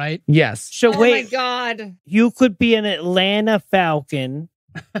wall, right? Yes. So Oh wait, my god! you could be an Atlanta Falcon,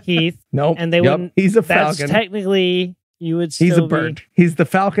 Heath, Nope. and they Yep. wouldn't. He's a That's falcon. technically you would still He's a be- bird. He's the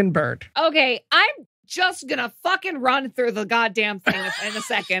falcon bird. Okay, I'm just gonna fucking run through the goddamn thing in a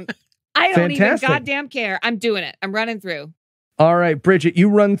second. I don't even goddamn care. I'm doing it. I'm running through. All right, Bridget, you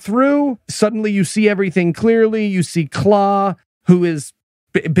run through. Suddenly you see everything clearly. You see Claw, who has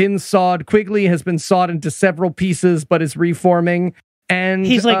been sawed. Quigley has been sawed into several pieces, but is reforming. And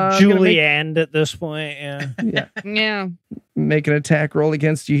he's like Julianne at this point. Yeah. Yeah. Make an attack roll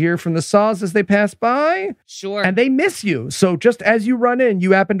against you here from the saws as they pass by. Sure. And they miss you. So just as you run in,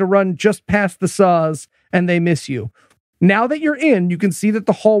 you happen to run just past the saws and they miss you. Now that you're in, you can see that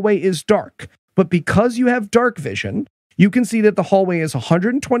the hallway is dark. But because you have dark vision, you can see that the hallway is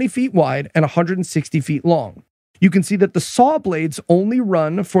 120 feet wide and 160 feet long. You can see that the saw blades only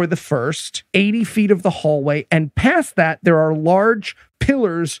run for the first 80 feet of the hallway, and past that, there are large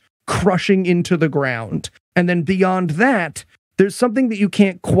pillars crushing into the ground. And then beyond that, there's something that you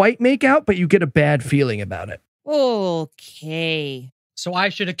can't quite make out, but you get a bad feeling about it. Okay. So I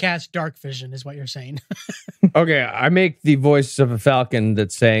should have cast dark vision, is what you're saying. Okay, I make the voice of a falcon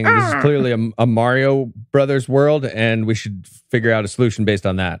that's saying this is clearly a Mario Brothers world, and we should figure out a solution based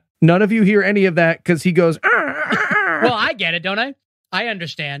on that. None of you hear any of that because he goes, Well, I get it, don't I? I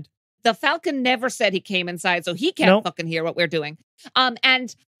understand. The falcon never said he came inside, so he can't fucking hear what we're doing.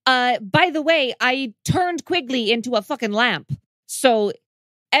 And by the way, I turned Quigley into a fucking lamp. So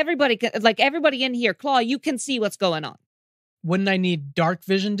everybody in here, Claw, you can see what's going on. Wouldn't I need dark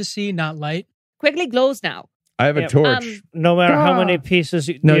vision to see, not light? Quigley glows now. I have a torch. No matter how many pieces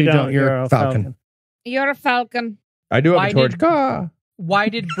you don't. You're a falcon. You're a falcon. I do have a torch. Why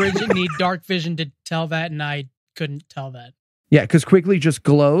did Bridget need dark vision to tell that and I couldn't tell that? Yeah, because Quigley just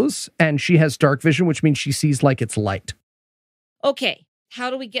glows and she has dark vision, which means she sees like it's light. Okay,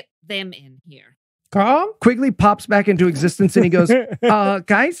 how do we get them in here? Quigley pops back into existence and he goes,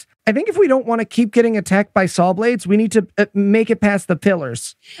 guys, I think if we don't want to keep getting attacked by saw blades, we need to make it past the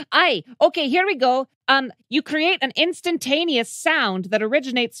pillars. Okay, here we go. You create an instantaneous sound that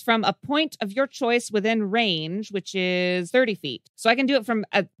originates from a point of your choice within range, which is 30 feet. So I can do it from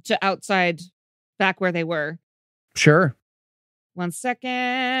to outside back where they were. Sure. 1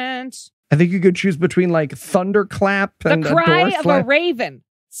 second. I think you could choose between like thunderclap and the cry a door of slam. a raven.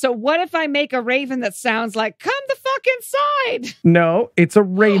 So what if I make a raven that sounds like, come the fuck inside? No, it's a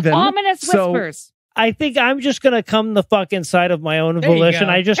raven. Ominous whispers. I think I'm just going to come the fuck inside of my own There you volition.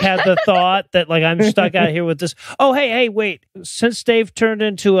 go. I just had the thought that like I'm stuck out here with this. Oh, hey, wait. Since Dave turned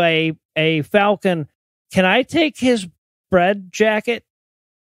into a falcon, can I take his bread jacket?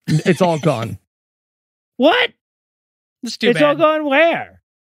 It's all gone. What? It's too It's bad. all gone where?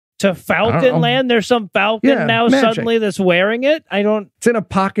 To Falcon Land? There's some Falcon now magic. suddenly that's wearing it? I don't... It's in a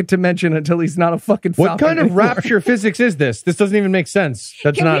pocket dimension until he's not a fucking falcon. What kind of anymore. rapture physics is this? This doesn't even make sense.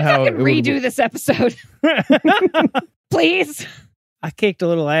 That's Can not we how fucking redo this episode? Please? I kicked a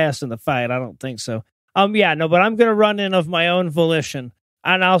little ass in the fight. I don't think so. But I'm going to run in of my own volition.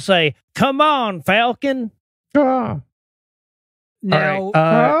 And I'll say, come on, Falcon. Now, All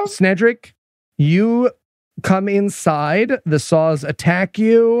right. Snedrick, you come inside. The saws attack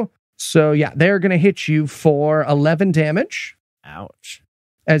you. So, yeah, they're going to hit you for 11 damage. Ouch.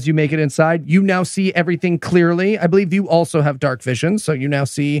 As you make it inside, you now see everything clearly. I believe you also have dark vision, so you now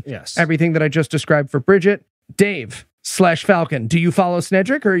see everything that I just described for Bridget. Dave / Falcon, do you follow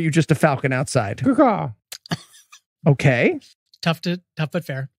Snedrick or are you just a falcon outside? Okay. tough but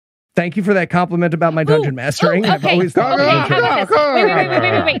fair. Thank you for that compliment about my dungeon mastering. Okay. I've always thought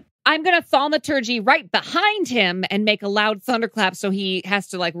Wait. I'm going to thaumaturgy right behind him and make a loud thunderclap so he has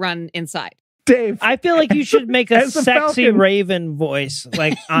to like run inside. Dave, I feel like you should make a As a sexy falcon. raven voice.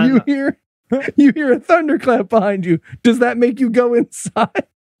 Like on, you hear a thunderclap behind you. Does that make you go inside?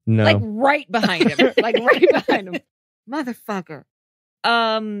 No. Like right behind him. Motherfucker.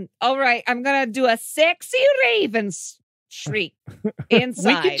 All right. I'm going to do a sexy raven shriek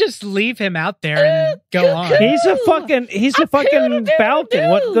inside. We could just leave him out there and go on. he's a fucking falcon.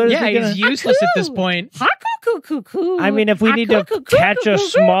 What good is Yeah, he gonna... he's useless at this point. I mean, if we need to catch a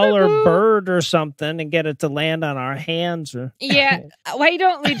smaller bird or something and get it to land on our hands, or Yeah. Why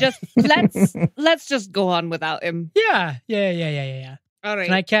don't we just let's just go on without him? Yeah. All right.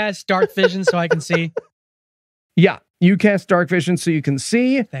 Can I cast dark vision so I can see? Yeah, you cast dark vision so you can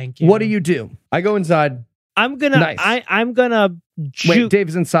see. Thank you. What do you do? I go inside. I'm gonna Nice. I'm gonna Wait, shoot.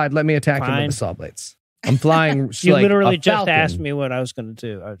 Dave's inside. Let me attack him Fine. with the saw blades. I'm flying. You like literally a just falcon. asked me what I was gonna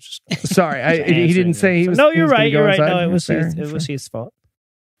do. I was just Sorry, just he didn't answering say you. he was. No, he you're was gonna right. go You're right. inside. No, it was Fair, it was his fault.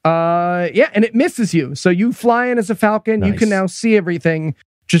 Yeah, and it misses you. So you fly in as a falcon. You Nice. can now see everything.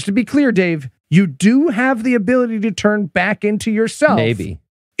 Just to be clear, Dave, you do have the ability to turn back into yourself. Maybe.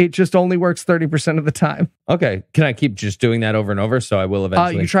 It just only works 30% of the time. Okay. Can I keep just doing that over and over? So I will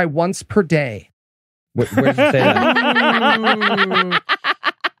eventually. You try once per day. Where does it say that?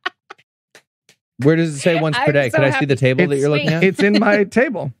 Where does it say once per I'm day? so Can I see the table that you're looking at? It's in my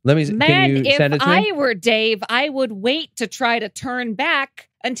table. Let me. Man, Can you if send it to me? I were Dave, I would wait to try to turn back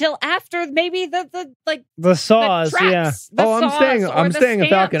until after maybe the saws, the tracks, the Oh, I'm saws staying. or I'm the staying a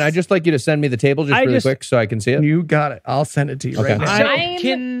Falcon. stamps. I'd just like you to send me the table just I really just- quick so I can see it. You got it. I'll send it to you Okay. right now. So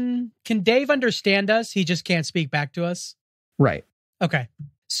I'm- can Dave understand us? He just can't speak back to us. Right. Okay.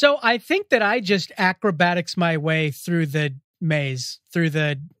 So I think that I just acrobatics my way through the maze, through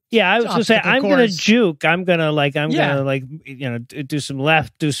the Yeah, I was going to say, Obstacle I'm going to course. juke. I'm going to Yeah. do some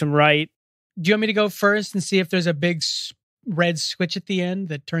left, do some right. Do you want me to go first and see if there's a big red switch at the end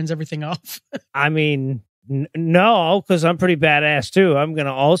that turns everything off? I mean, no, because I'm pretty badass too. I'm going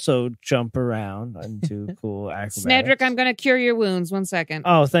to also jump around and do cool acrobatics. Snedrick, I'm going to cure your wounds. 1 second.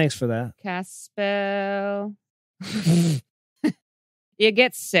 Oh, thanks for that. Cast spell. You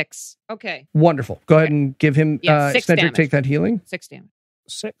get 6. Okay. Wonderful. Go ahead and give him, Yeah, 6 Cedric, damage. take that healing. 6 damage.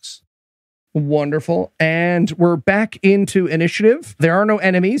 6. Wonderful. And we're back into initiative. There are no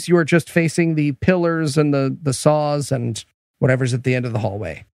enemies. You are just facing the pillars and the saws and whatever's at the end of the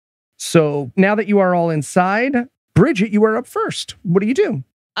hallway. So now that you are all inside, Bridget, you are up first. What do you do?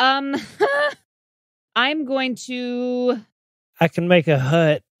 I'm going to. I can make a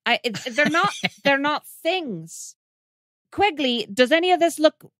hut. They're not things. Quigley, does any of this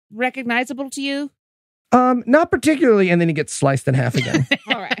look recognizable to you? Not particularly. And then he gets sliced in half again.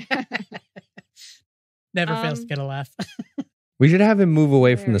 All right. Never fails to get a laugh. We should have him move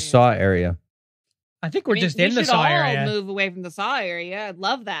away from There the he is. saw area. I think we're just in the should saw all area. move away from the saw area. I'd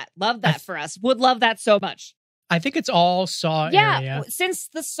love that. Love that for us. Would love that so much. I think it's all saw Yeah. area. Since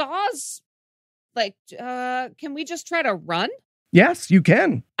the saws, can we just try to run? Yes, you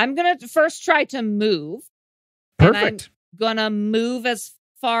can. I'm going to first try to move. And Perfect. I'm going to move as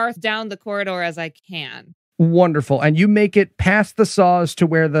far down the corridor as I can. Wonderful. And you make it past the saws to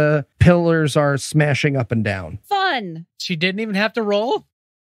where the pillars are smashing up and down. Fun. She didn't even have to roll.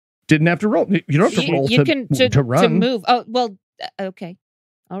 Didn't have to roll. You don't have to roll You can to run. to move. Oh, well, okay.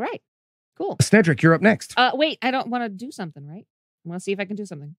 All right. Cool. Snedrick, you're up next. Wait, I don't want to do something, right? I want to see if I can do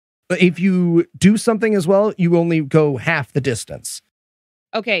something. If you do something as well, you only go half the distance.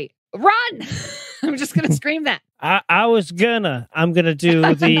 Okay, run! I'm just going to scream that. I'm gonna do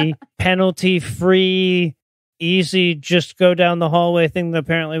the penalty free, easy, just go down the hallway thing that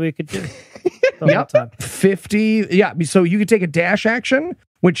apparently we could do the whole time. 50. Yeah. So you could take a dash action,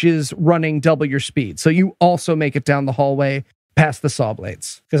 which is running double your speed. So you also make it down the hallway past the saw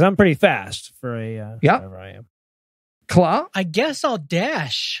blades. Because I'm pretty fast for a whatever I am. Claw. I guess I'll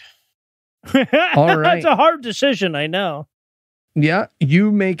dash. All right. It's a hard decision, I know. Yeah.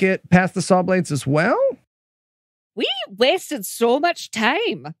 You make it past the saw blades as well. We wasted so much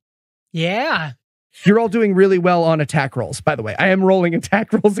time. Yeah. You're all doing really well on attack rolls, by the way. I am rolling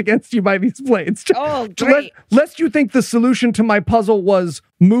attack rolls against you by these blades. Oh, great. Lest you think the solution to my puzzle was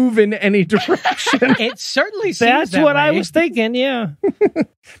move in any direction. It certainly seems That's that what I way. was thinking, yeah.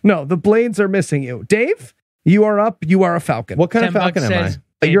 No, the blades are missing you. Dave, you are up. You are a falcon. What kind of 10 falcon bucks am I? says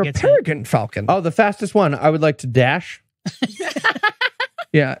Dave You're a gets it. peregrine falcon. Oh, the fastest one. I would like to dash.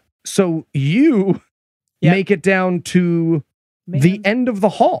 Yeah. So you Yep. make it down to the end of the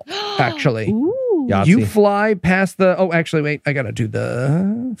hall, actually. Ooh. Yahtzee. You fly past the... Oh, actually, wait. I got to do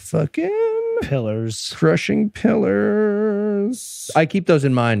the fucking Pillars. crushing pillars. I keep those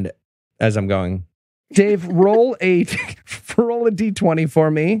in mind as I'm going. Dave, roll a d20 for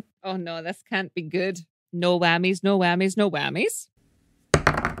me. Oh, no, this can't be good. No whammies, no whammies, no whammies.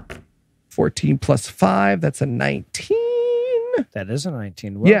 14 plus 5. That's a 19. That is a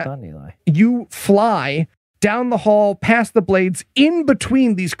 19. Well Yeah. done, Eli. You fly down the hall, past the blades, in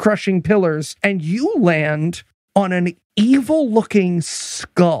between these crushing pillars, and you land on an evil-looking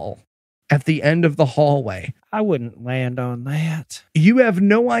skull at the end of the hallway. I wouldn't land on that. You have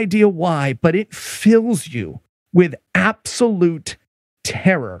no idea why, but it fills you with absolute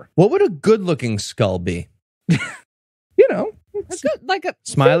terror. What would a good-looking skull be? You know, Like a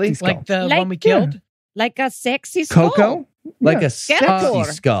Smiley? Skull. Like the Like- one we killed? like a sexy skull. Coco? Like Yeah. a sexy Skeletor.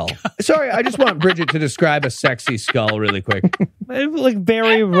 skull. Sorry, I just want Bridget to describe a sexy skull really quick. It look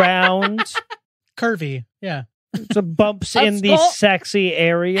very round. Curvy. Yeah. Some bumps A in the skull? sexy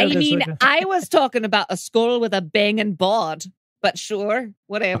area. I There's mean, like a- I was talking about a skull with a banging bod, but sure,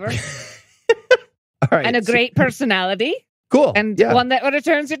 whatever. All right. And a great personality, Cool. and yeah. one that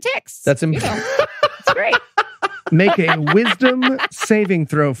returns your texts. That's You know, it's great. Make a wisdom saving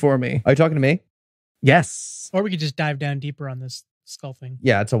throw for me. Are you talking to me? Yes. Or we could just dive down deeper on this skull thing.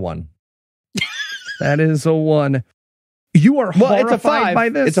 Yeah, it's a 1. That is a 1. You are Well, horrified it's a 5. by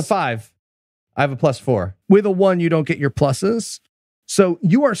this. It's a 5. I have a +4. With a 1, you don't get your pluses. So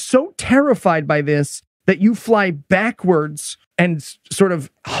you are so terrified by this that you fly backwards and sort of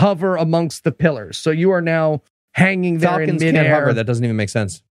hover amongst the pillars. So you are now hanging there Falcons in can't midair hover. That doesn't even make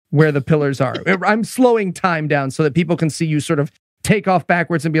sense. where the pillars are. I'm slowing time down so that people can see you sort of take off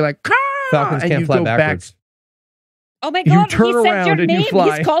backwards and be like, "Caw!" Falcons and can't you fly go backwards. Oh my You God, turn he said around your and you name.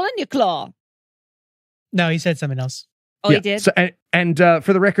 fly. He's calling you Claw. No, he said something else. Oh, Yeah. he did? So, and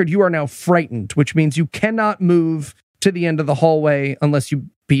for the record, you are now frightened, which means you cannot move to the end of the hallway unless you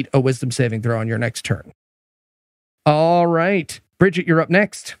beat a wisdom saving throw on your next turn. All right. Bridget, you're up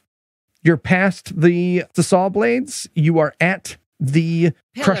next. You're past the saw blades. You are at the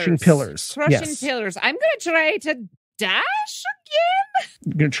crushing pillars. Crushing Yes. pillars. I'm going to try to dash again.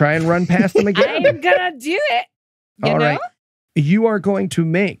 You're going to try and run past them again. I'm going to do it. You All know? right. You are going to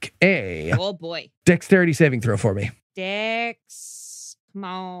make a Oh, boy. dexterity saving throw for me. Dex. Come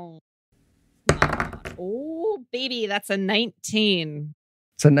on. Come on. Oh, baby. That's a 19.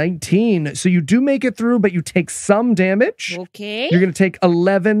 It's a 19. So you do make it through, but you take some damage. Okay. You're going to take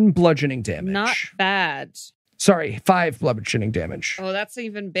 11 bludgeoning damage. Not bad. Sorry, 5 bludgeoning damage. Oh, that's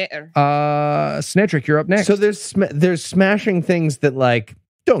even better. Snedrick, you're up next. So there's smashing things that like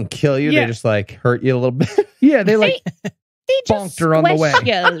don't kill you. Yeah. They just like hurt you a little bit. yeah, they like They just bonked her on the way. squish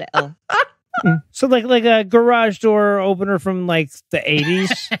you a little. So like a garage door opener from like the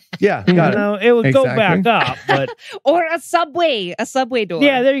 80s. Yeah, You got You it. know, it would go Exactly. back up, but Or a subway door.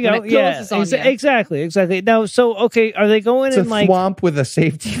 yeah, there you go. When it Yeah, closes on you. exactly. Now, so okay, are they going It's in a like? swamp with a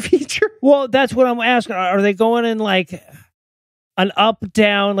safety feature. Well, that's what I'm asking. Are they going in like an up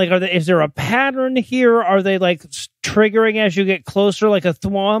down? Like, is there a pattern here? Are they like triggering as you get closer, like a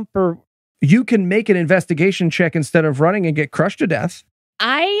thwomp? Or you can make an investigation check instead of running and get crushed to death.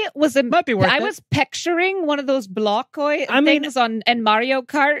 I was Might be worth I it. was picturing one of those block I mean- things in Mario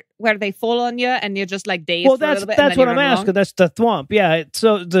Kart where they fall on you and you're just like dazed well, for a that's little bit. and that's then what you I'm run asking. That's the thwomp. Yeah.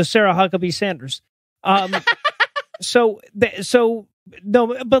 So the Sarah Huckabee Sanders. So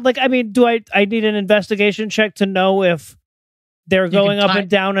no, but like I mean, do I need an investigation check to know if they're can going up time- and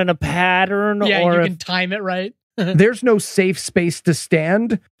down in a pattern, Yeah, or you if, can time it right. There's no safe space to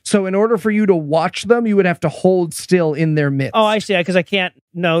stand. So in order for you to watch them, you would have to hold still in their midst. oh, I see, because I can't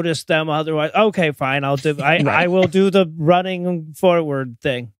notice them otherwise. Okay, fine, I'll do. I will do the running forward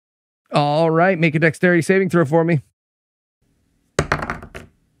thing. All right, make a dexterity saving throw for me.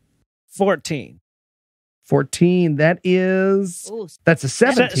 14. 14. That's a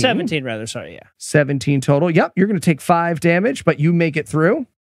 17. 17 rather. Sorry, yeah. 17 total. Yep, you're going to take 5 damage, but you make it through.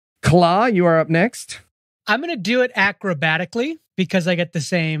 Claw, you are up next. I'm going to do it acrobatically because I get the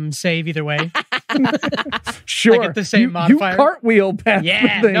same save either way. Sure. I get the same you modifier. cartwheel past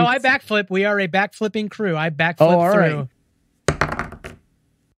Yeah, things. no, I backflip. We are a backflipping crew. I backflip all through. right.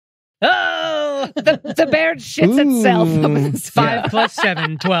 Oh, the bear shits itself. Ooh. 5 plus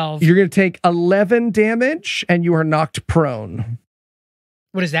 7, 12. You're going to take 11 damage and you are knocked prone.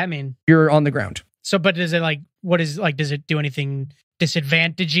 What does that mean? You're on the ground. So, but does it does it do anything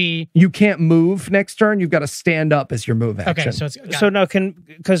disadvantage-y? You can't move next turn. You've got to stand up as your move action. Okay, so it's So now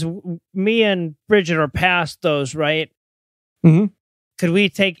because me and Bridget are past those, right? Mhm. Could we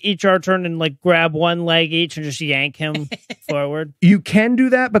take each our turn and like grab one leg each and just yank him forward? You can do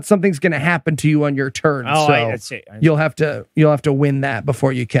that, but something's going to happen to you on your turn. Oh, so I see. you'll have to win that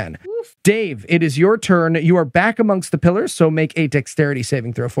before you can. Dave, it is your turn. You are back amongst the pillars, so make a dexterity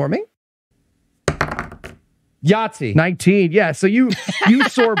saving throw for me. Yahtzee. 19. Yeah, so you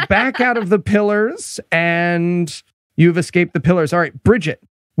soar back out of the pillars and you've escaped the pillars. All right, Bridget,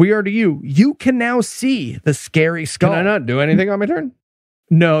 we are to you. You can now see the scary skull. Can I not do anything on my turn?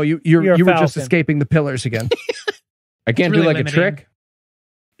 No, you You're were just Falcon. escaping the pillars again. I can't really do like limiting. a trick.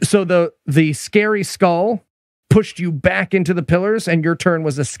 So the scary skull pushed you back into the pillars and your turn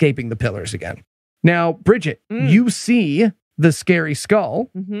was escaping the pillars again. Now, Bridget, you see the scary skull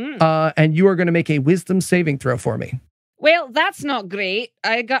and you are going to make a wisdom saving throw for me. Well, that's not great.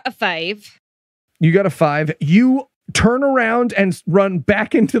 I got a 5. You got a 5. You turn around and run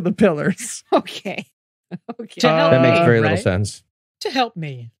back into the pillars. Okay. To help That makes me, very little right? sense. To help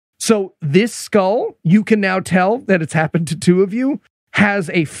me. So this skull, you can now tell that it's happened to 2 of you, has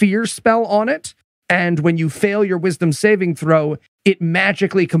a fear spell on it. And when you fail your wisdom saving throw, it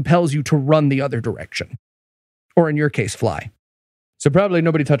magically compels you to run the other direction. Or in your case, fly. So probably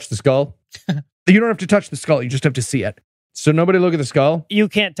nobody touched the skull. You don't have to touch the skull. You just have to see it. So nobody look at the skull. You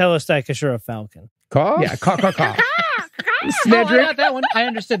can't tell us that because you're a falcon. Caw? Yeah, caw, caw, caw. Oh, I Snedrick, got that one. I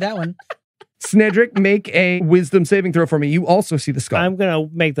understood that one. Snedrick, make a wisdom saving throw for me. You also see the skull. I'm gonna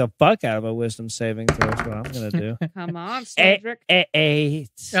make the fuck out of a wisdom saving throw. Is what I'm gonna do. Come on, Cedric. 8.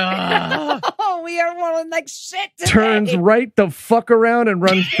 Oh, we are rolling like shit today. Turns right the fuck around and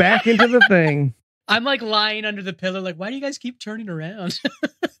runs back into the thing. I'm like lying under the pillar, like, why do you guys keep turning around?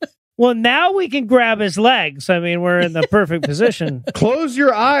 Well, now we can grab his legs. I mean, we're in the perfect position. Close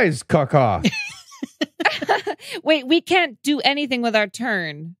your eyes, caca. Wait, we can't do anything with our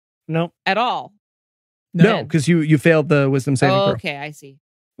turn Nope. at all. No, because you failed the wisdom saving Oh, throw. okay, I see.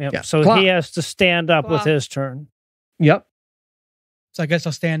 Yep. Yeah. So Clock. he has to stand up with Clock. his turn. Yep. So I guess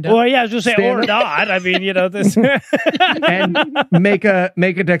I'll stand up. Well, yeah, I was just saying, Stand or up. not. I mean, this. And make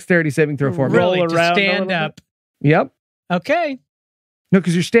a dexterity saving throw for me. Roll really, to around a stand little up. Yep. Okay. No,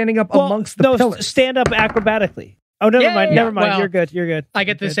 because you're standing up amongst the pillars. Stand up acrobatically. Oh, never Yeah, mind. yeah, Never mind. well, You're good. You're good. I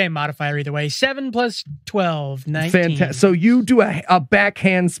get the Good. same modifier either way. 7 plus 12, 19. Fantastic. So you do a back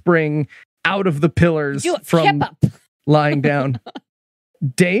handspring out of the pillars Do it. from Hip up. lying down.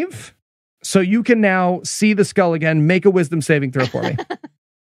 Dave, so you can now see the skull again. Make a wisdom saving throw for me.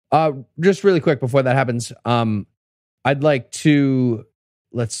 Just really quick before that happens, I'd like to,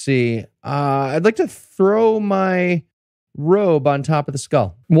 let's see, I'd like to throw my robe on top of the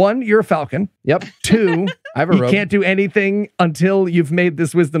skull. 1, you're a falcon. Yep. 2, I have a you robe. can't do anything until you've made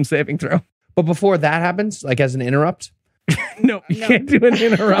this wisdom saving throw. But before that happens, like as an interrupt, No, you can't do an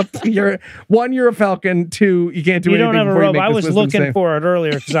interrupt. You're a falcon. 2, you can't do You anything don't have a before you robe. make I this was wisdom looking save. for it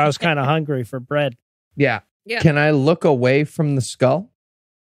earlier because I was kind of hungry for bread. Yeah. Yeah. can I look away from the skull?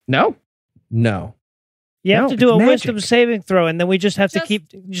 No? No. You have No, to do a it's wisdom magic. saving throw, and then we just have to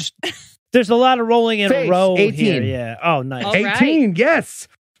Just- keep. There's a lot of rolling in Face, a row 18. here. Yeah. Oh, nice. All right. 18, yes.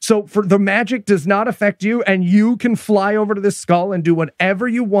 So for the magic does not affect you, and you can fly over to this skull and do whatever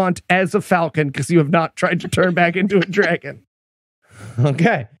you want as a falcon because you have not tried to turn back into a dragon.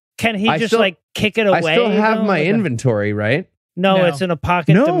 Okay. Can he I just still- like kick it away? I still have though? my Like a- inventory, right? No, No. it's in a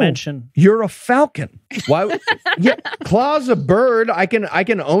pocket No. dimension. You're a falcon. Why? Yeah, claw's a bird. I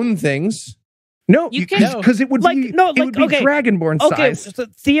can own things. No, You can- because it would Like, be no, it like, would be okay. dragonborn Okay, size. so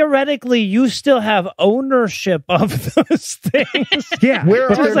theoretically, you still have ownership of those things. Yeah, Where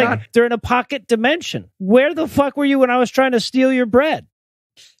but It's they're like not. they're in a pocket dimension. Where the fuck were you when I was trying to steal your bread?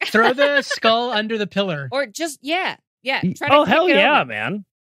 Throw the skull under the pillar. Or just, yeah. Try to Oh, kick hell it yeah, over. man.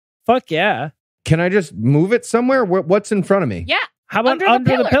 Fuck yeah. Can I just move it somewhere? What's in front of me? Yeah. How about Under the under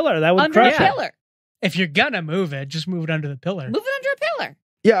the pillar. pillar? That would Under crush a it. pillar. If you're gonna move it, just move it under the pillar. Move it under a pillar.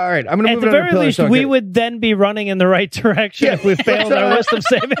 Yeah, all right. I'm going to At move the it under very pillar least, so I we can- would then be running in the right direction Yeah. if we failed our wisdom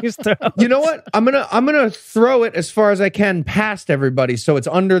savings throw. You know what? I'm gonna throw it as far as I can past everybody, so it's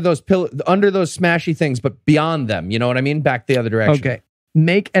under those under those smashy things, but beyond them. You know what I mean? Back the other direction. Okay,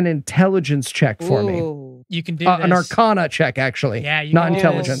 make an intelligence check for me. Ooh. You can do this. An Arcana check, actually. Yeah, you not can do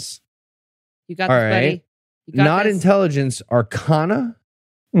intelligence. You got All this, right. buddy. You got Not this. intelligence, Arcana.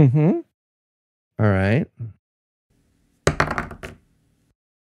 Mm-hmm. All right.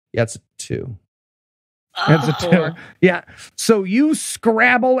 Yeah, it's 2. That's a 2. Four. Yeah. So you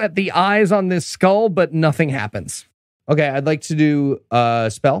scrabble at the eyes on this skull, but nothing happens. Okay, I'd like to do a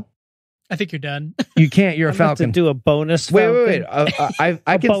spell. I think you're done. You can't. You're a I'm about to falcon. do a bonus. Wait. falcon. I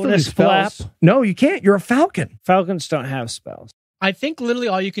A can still do bonus spells. flap. No, you can't. You're a falcon. Falcons don't have spells. I think literally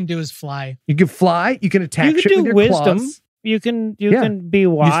all you can do is fly. You can fly. You can attack You can shit do with your wisdom. claws. You can Yeah. be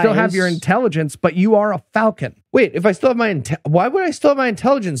wise. You still have your intelligence, but you are a falcon. Wait, if I still have my why would I still have my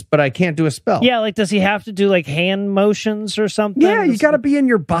intelligence, but I can't do a spell? Yeah, like does he have to do like hand motions or something? Yeah, you got to be in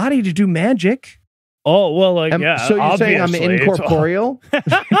your body to do magic. Oh well, like So you're saying I'm obviously. incorporeal?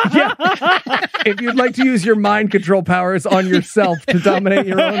 Yeah. If you'd like to use your mind control powers on yourself to dominate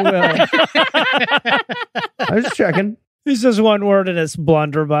your own will. I was just checking. This is one word and it's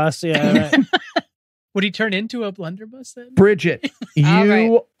blunderbuss. Yeah, right. Would he turn into a blunderbuss then? Bridget, All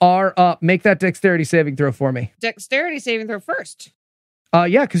you are up. Make that dexterity saving throw for me. Dexterity saving throw first.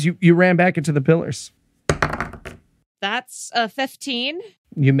 Yeah, because you ran back into the pillars. That's a 15.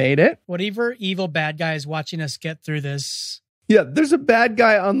 You made it. Whatever evil bad guy is watching us get through this. Yeah, there's a bad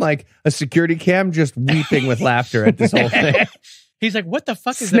guy on like a security cam just weeping with laughter at this whole thing. He's like, what the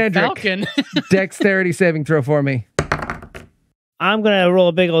fuck is Snedrick. a falcon? Dexterity saving throw for me. I'm gonna roll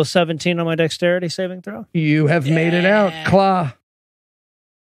a big old 17 on my dexterity saving throw. You have made it out. Claw.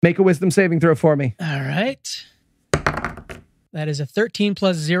 Make a wisdom saving throw for me. All right. That is a 13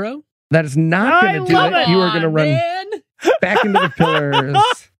 plus 0. That is not I going to do love it. it. You are going to run Man. back into the pillars.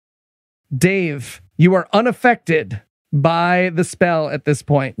 Dave, you are unaffected by the spell at this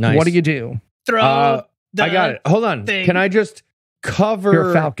point. Nice. What do you do? Throw the I got it. Hold on. thing. Can I just You're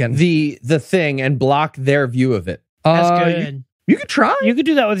cover a falcon. the thing and block their view of it? That's Uh, good. You could try. You could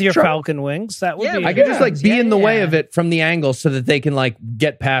do that with your Sure. falcon wings. That would Yeah, be. I could just like be Yeah, in the way yeah. of it from the angle so that they can like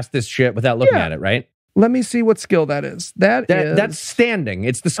get past this shit without looking Yeah. at it, right? Let me see what skill that is. That's standing.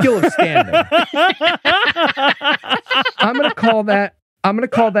 It's the skill of standing. I'm gonna call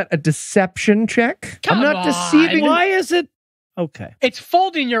that a deception check. Come I'm not on. deceiving. Why is it? Okay. It's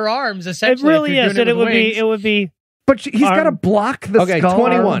folding your arms, It essentially. really if is. you're And doing it with wings. would be. But he's got to Arm- block the Okay, skull.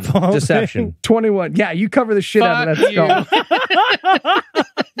 21 Arm- deception. 21. Yeah, you cover the shit out of Fuck that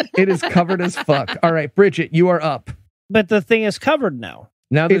skull. It is covered as fuck. All right, Bridget, you are up. But the thing is covered now.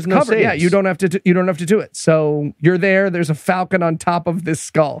 Now there's It's no covered. Yeah, saves. you don't have to do it. So you're there. There's a falcon on top of this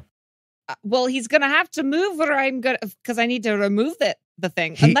skull. Well, he's gonna have to move, or I'm gonna because I need to remove the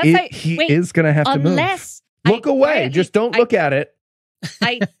thing. He Unless is going to have to move. unless Look I away. quietly- Just don't look at it.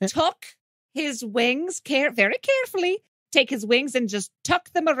 I took his wings very carefully. Take his wings and just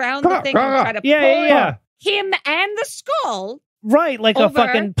tuck them around the thing and try to Yeah. pull him and the skull Right, like Over. a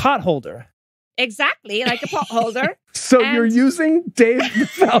fucking pot holder. exactly like a pot holder. So And- you're using Dave the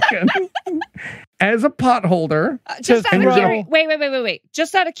Falcon as a pot holder. Just out and of you're wait.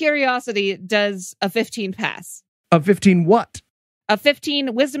 Just out of curiosity, does a 15 pass? Of 15 what? A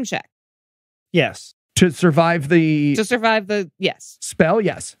 15 wisdom check Yes. To survive the to survive the yes. spell?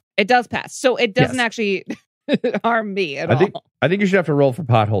 Yes. It does pass. So it doesn't Yes. actually harm me at I think all. I think you should have to roll for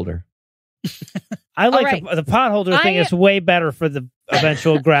potholder. I like right. the pot holder thing I- is way better for the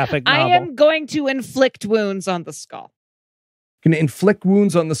eventual graphic I novel. am going to inflict wounds on the skull. Going to inflict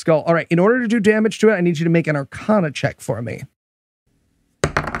wounds on the skull. All right. In order to do damage to it, I need you to make an Arcana check for me.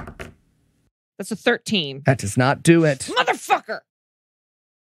 That's a 13. That does not do it. Motherfucker.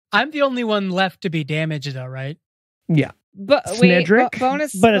 I'm the only one left to be damaged, though, right? Yeah. But wait, Snedrick?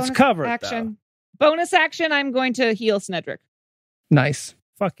 bonus. But it's bonus covered, action. Bonus action. I'm going to heal Snedrick. Nice.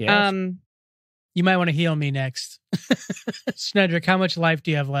 Fuck yeah. You might want to heal me next. Snedrick, how much life do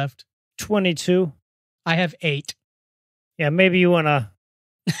you have left? 22. I have 8. Yeah, maybe you want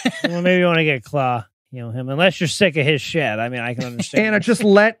to get Claw, him. Unless you're sick of his shit. I mean, I can understand. Anna, just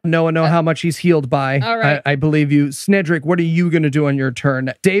let Noah know how much he's healed by. All right. I believe you. Snedrick, what are you going to do on your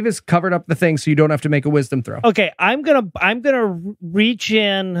turn? Dave has covered up the thing, so you don't have to make a wisdom throw. Okay, I'm gonna reach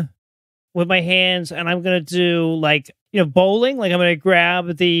in with my hands, and I'm gonna do like bowling. Like I'm gonna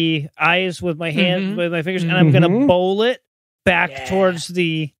grab the eyes with my hands, Mhm. with my fingers, and I'm gonna Mhm. bowl it back Yeah. towards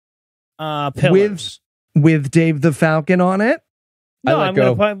the pillars. With Dave the Falcon on it. No, I let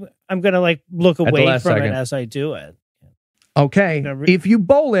go. I'm gonna like look the away last from second. it as I do it. Okay. Gonna re- If you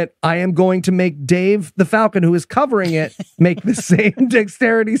bowl it, I am going to make Dave the Falcon, who is covering it, make the same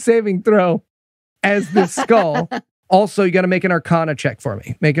dexterity saving throw as this skull. Also, you got to make an Arcana check for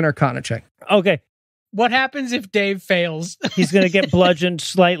me. Make an Arcana check. Okay, What happens if Dave fails? he's gonna get bludgeoned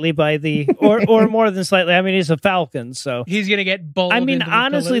slightly by the or more than slightly. I mean, he's a falcon, so. He's going to get bowled. I mean, into the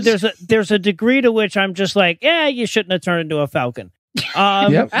honestly, pillars. there's a degree to which I'm just like, yeah, you shouldn't have turned into a falcon.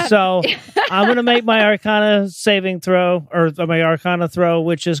 Yep. So I'm going to make my Arcana saving throw, or my Arcana throw,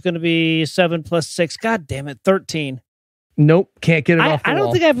 which is going to be 7 + 6. God damn it, 13. Nope. Can't get it off the I don't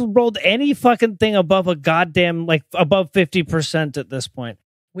wall. think I've rolled any fucking thing above a goddamn, like, above 50% at this point.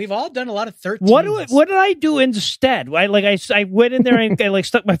 We've all done a lot of 13. What did I do instead? I went in there and I like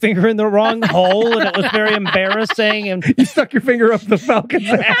stuck my finger in the wrong hole, and it was very embarrassing. And You stuck your finger up the Falcon's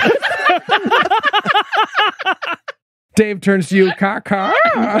ass. Dave turns to you. Caw.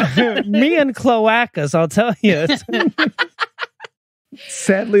 me and cloacas, I'll tell you.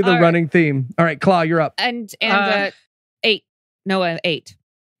 Sadly, the All right. running theme. All right, Claw, you're up. And 8. 8.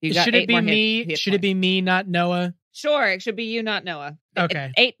 You got Should 8 it be more me? hit Should it be me, not Noah? Sure, it should be you, not Noah.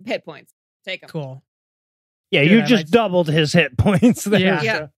 Okay. 8 hit points. Take them. Cool. Yeah, Good, you I just might- doubled his hit points there. Yeah.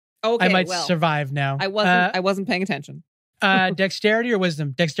 Yeah. Okay, I might well, survive now. I wasn't paying attention. Dexterity or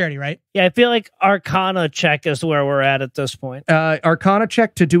wisdom? Dexterity, right? Yeah, I feel like Arcana check is where we're at this point. Arcana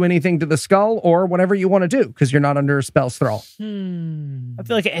check to do anything to the skull or whatever you want to do because you're not under a spell's thrall. I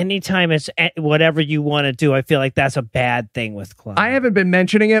feel like anytime it's whatever you want to do, I feel like that's a bad thing with Clown. I haven't been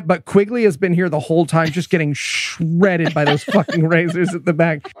mentioning it, but Quigley has been here the whole time just getting shredded by those fucking razors at the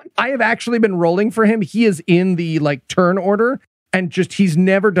back. I have actually been rolling for him. He is in the turn order and just he's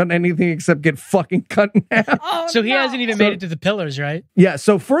never done anything except get fucking cut in half. Oh, So he no. hasn't even made it to the pillars, right? Yeah,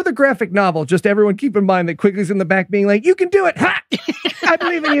 so for the graphic novel, just everyone keep in mind that Quigley's in the back being like, you can do it. Ha! I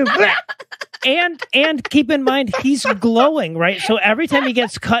believe in you. And keep in mind he's glowing, right? So every time he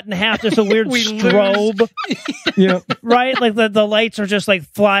gets cut in half, there's a weird We lose. strobe, Yeah. right? Like the lights are just like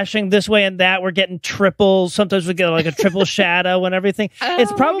flashing this way and that. We're getting triples. Sometimes we get like a triple shadow and everything.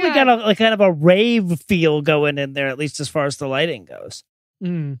 It's Oh, probably my got God. a like kind of a rave feel going in there, at least as far as the lighting goes.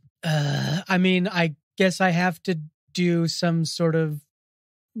 I mean, I guess I have to do some sort of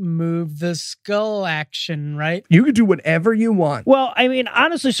move the skull action, right? You could do whatever you want. Well, I mean,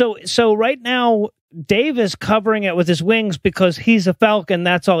 honestly, so right now, Dave is covering it with his wings because he's a falcon.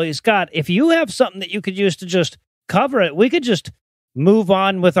 That's all he's got. If you have something that you could use to just cover it, we could just move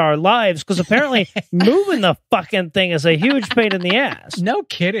on with our lives, because apparently moving the fucking thing is a huge pain in the ass. No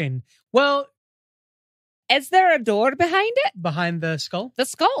kidding. Well, Is there a door behind it? behind the skull? The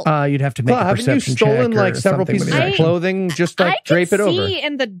skull. You'd have to make Well, a haven't you perception stolen check or like several something pieces with of it. clothing? Just I like can drape it over. see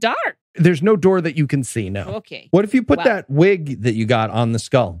in the dark. There's no door that you can see, no. Okay. What if you put Wow. that wig that you got on the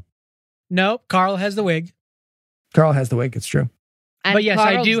skull? Nope. Carl has the wig. Carl has the wig, it's true. And But yes,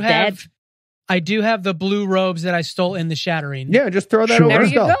 I Carl's do dead. have the blue robes that I stole in the shattering. Yeah, just throw that Sure. over There the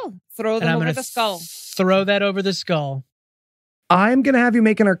you skull. go. Throw And them I'm over gonna the skull. throw that over the skull. I'm going to have you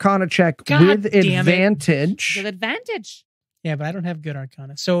make an Arcana check God with damn it. advantage. With advantage. Yeah, but I don't have good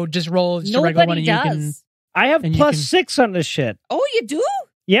Arcana. So just roll just a regular one Nobody and you can... does. I have And you plus can- 6 on this shit. Oh, you do?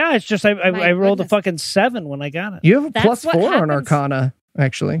 Yeah, it's just I My rolled a goodness. fucking 7 when I got it. You have a That's plus what 4 on happens. Arcana,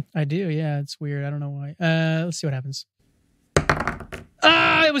 actually. I do, yeah. It's weird. I don't know why. Let's see what happens.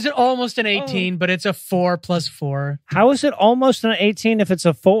 It was almost an 18, but it's a 4 plus 4. How is it almost an 18 if it's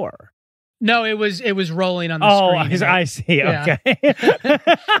a 4? No, it was rolling on the Oh, screen. I see. Yeah. Okay.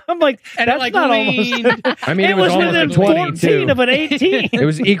 I'm like, And that's it like not leaned. almost. I mean, it was almost a within 20 14 too. of an 18. It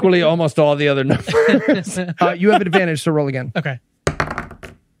was equally almost all the other numbers. You have advantage, so roll again. Okay.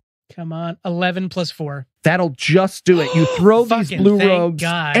 Come on. 11 plus 4. That'll just do it. You throw these Fucking blue thank robes,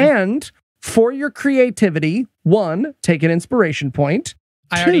 God. and for your creativity, 1, take an inspiration point.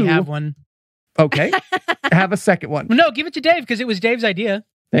 I already 2, have one. Okay. Have a second one. No, give it to Dave because it was Dave's idea.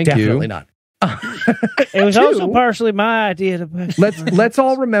 Thank Definitely you. not. It was 2, also partially my idea to. let's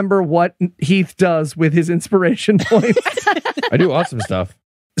all remember what Heath does with his inspiration points. I do awesome stuff.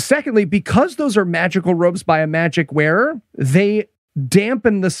 Secondly, because those are magical robes by a magic wearer, they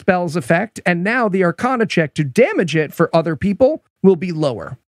dampen the spell's effect, and now the Arcana check to damage it for other people will be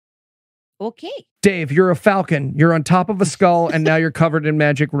lower. Okay. Dave, you're a falcon. You're on top of a skull, and now you're covered in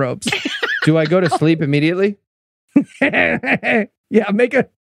magic robes. Do I go to sleep immediately? Yeah, make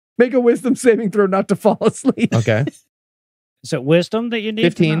a wisdom saving throw not to fall asleep. Okay. Is it wisdom that you need?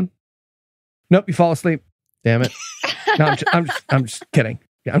 15. Nope, you fall asleep. Damn it. No, I'm just kidding.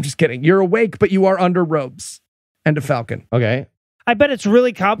 Yeah, I'm just kidding. You're awake, but you are under robes and a falcon. Okay. I bet it's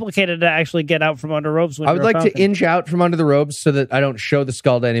really complicated to actually get out from under robes. When I would you're a like to falcon. inch out from under the robes so that I don't show the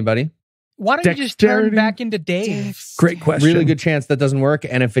skull to anybody. Why don't you just turn Dexterity. back into Dave? Great question. Really good chance that doesn't work.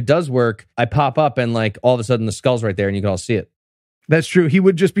 And if it does work, I pop up and like all of a sudden the skull's right there and you can all see it. That's true. He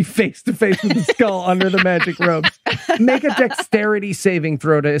would just be face to face with the skull under the magic robes. Make a dexterity saving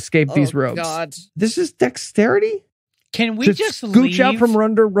throw to escape these robes. God. This is dexterity? Can we To just scooch leave? out from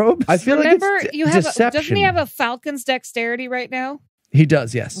under robes? I feel Remember, like it's you have deception. doesn't he have a falcon's dexterity right now? He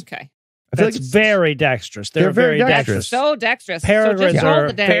does, yes. Okay. I feel That's like it's very dexterous. They're very That's dexterous. so dexterous. Peregrines so just roll are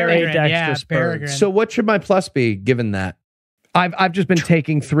the damn very thing. Peregrine, yeah, dexterous Peregrine. birds. So what should my plus be given that? I've just been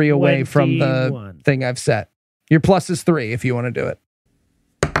taking 3 away from the 21. thing I've set. Your plus is 3 if you want to do it.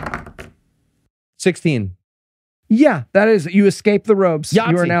 16. Yeah, that is. You escape the robes. You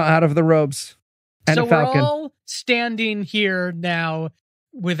are Yahtzee. now out of the robes. And So a falcon. we're all standing here now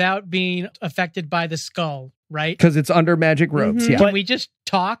without being affected by the skull, right? Because it's under magic robes. Mhm. Yeah. Can we just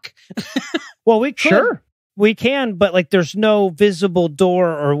talk? Well, we could. Sure. We can, but like there's no visible door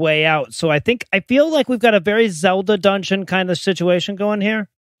or way out. So I feel like we've got a very Zelda dungeon kind of situation going here.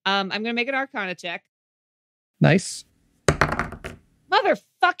 I'm gonna make an Arcana check. Nice.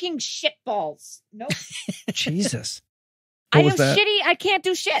 Motherfucking shitballs. Nope. Jesus. I What am was that? shitty. I can't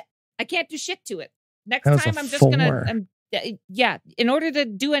do shit. I can't do shit to it. Next That was time a I'm just 4. gonna yeah. In order to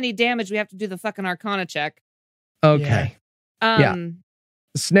do any damage, we have to do the fucking Arcana check. Okay. Yeah.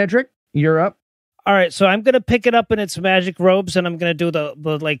 Snedrick, you're up. All right, so I'm gonna pick it up in its magic robes, and I'm gonna do the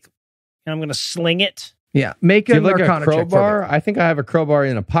like, and I'm gonna sling it. Yeah. Make Do you an have like Arcana a check for crowbar? me. I think I have a crowbar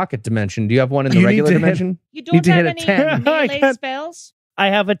in a pocket dimension. Do you have one in the You need regular to hit- dimension? You Need don't to have hit a any 10. I melee can't- spells? I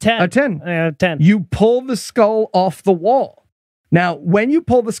have a 10. A 10. I have 10. You pull the skull off the wall. Now, when you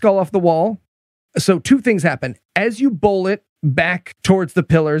pull the skull off the wall, so 2 things happen. As you bowl it back towards the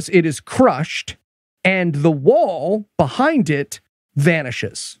pillars, it is crushed, and the wall behind it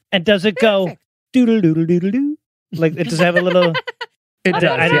vanishes. And does it go Perfect. doodle doodle doodle doo? Like it does have a little. It I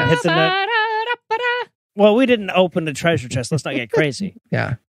does. didn't Yes. hit the note. Well, we didn't open the treasure chest. Let's not get crazy.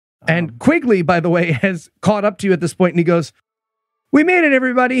 Yeah. And Quigley, by the way, has caught up to you at this point, and he goes, "We made it,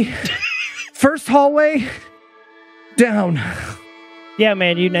 everybody. First hallway down. Yeah,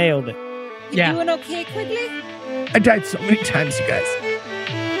 man, you nailed it. You Yeah. doing okay, Quigley? I died so many times, you guys."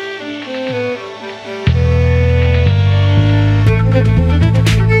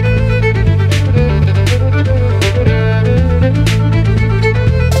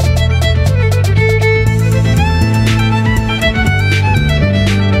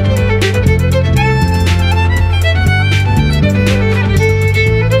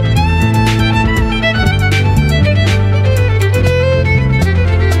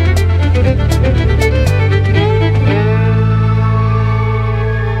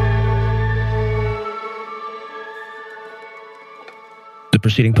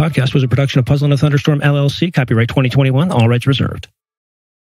 preceding podcast was a production of Puzzle and a Thunderstorm LLC. Copyright 2021. All rights reserved.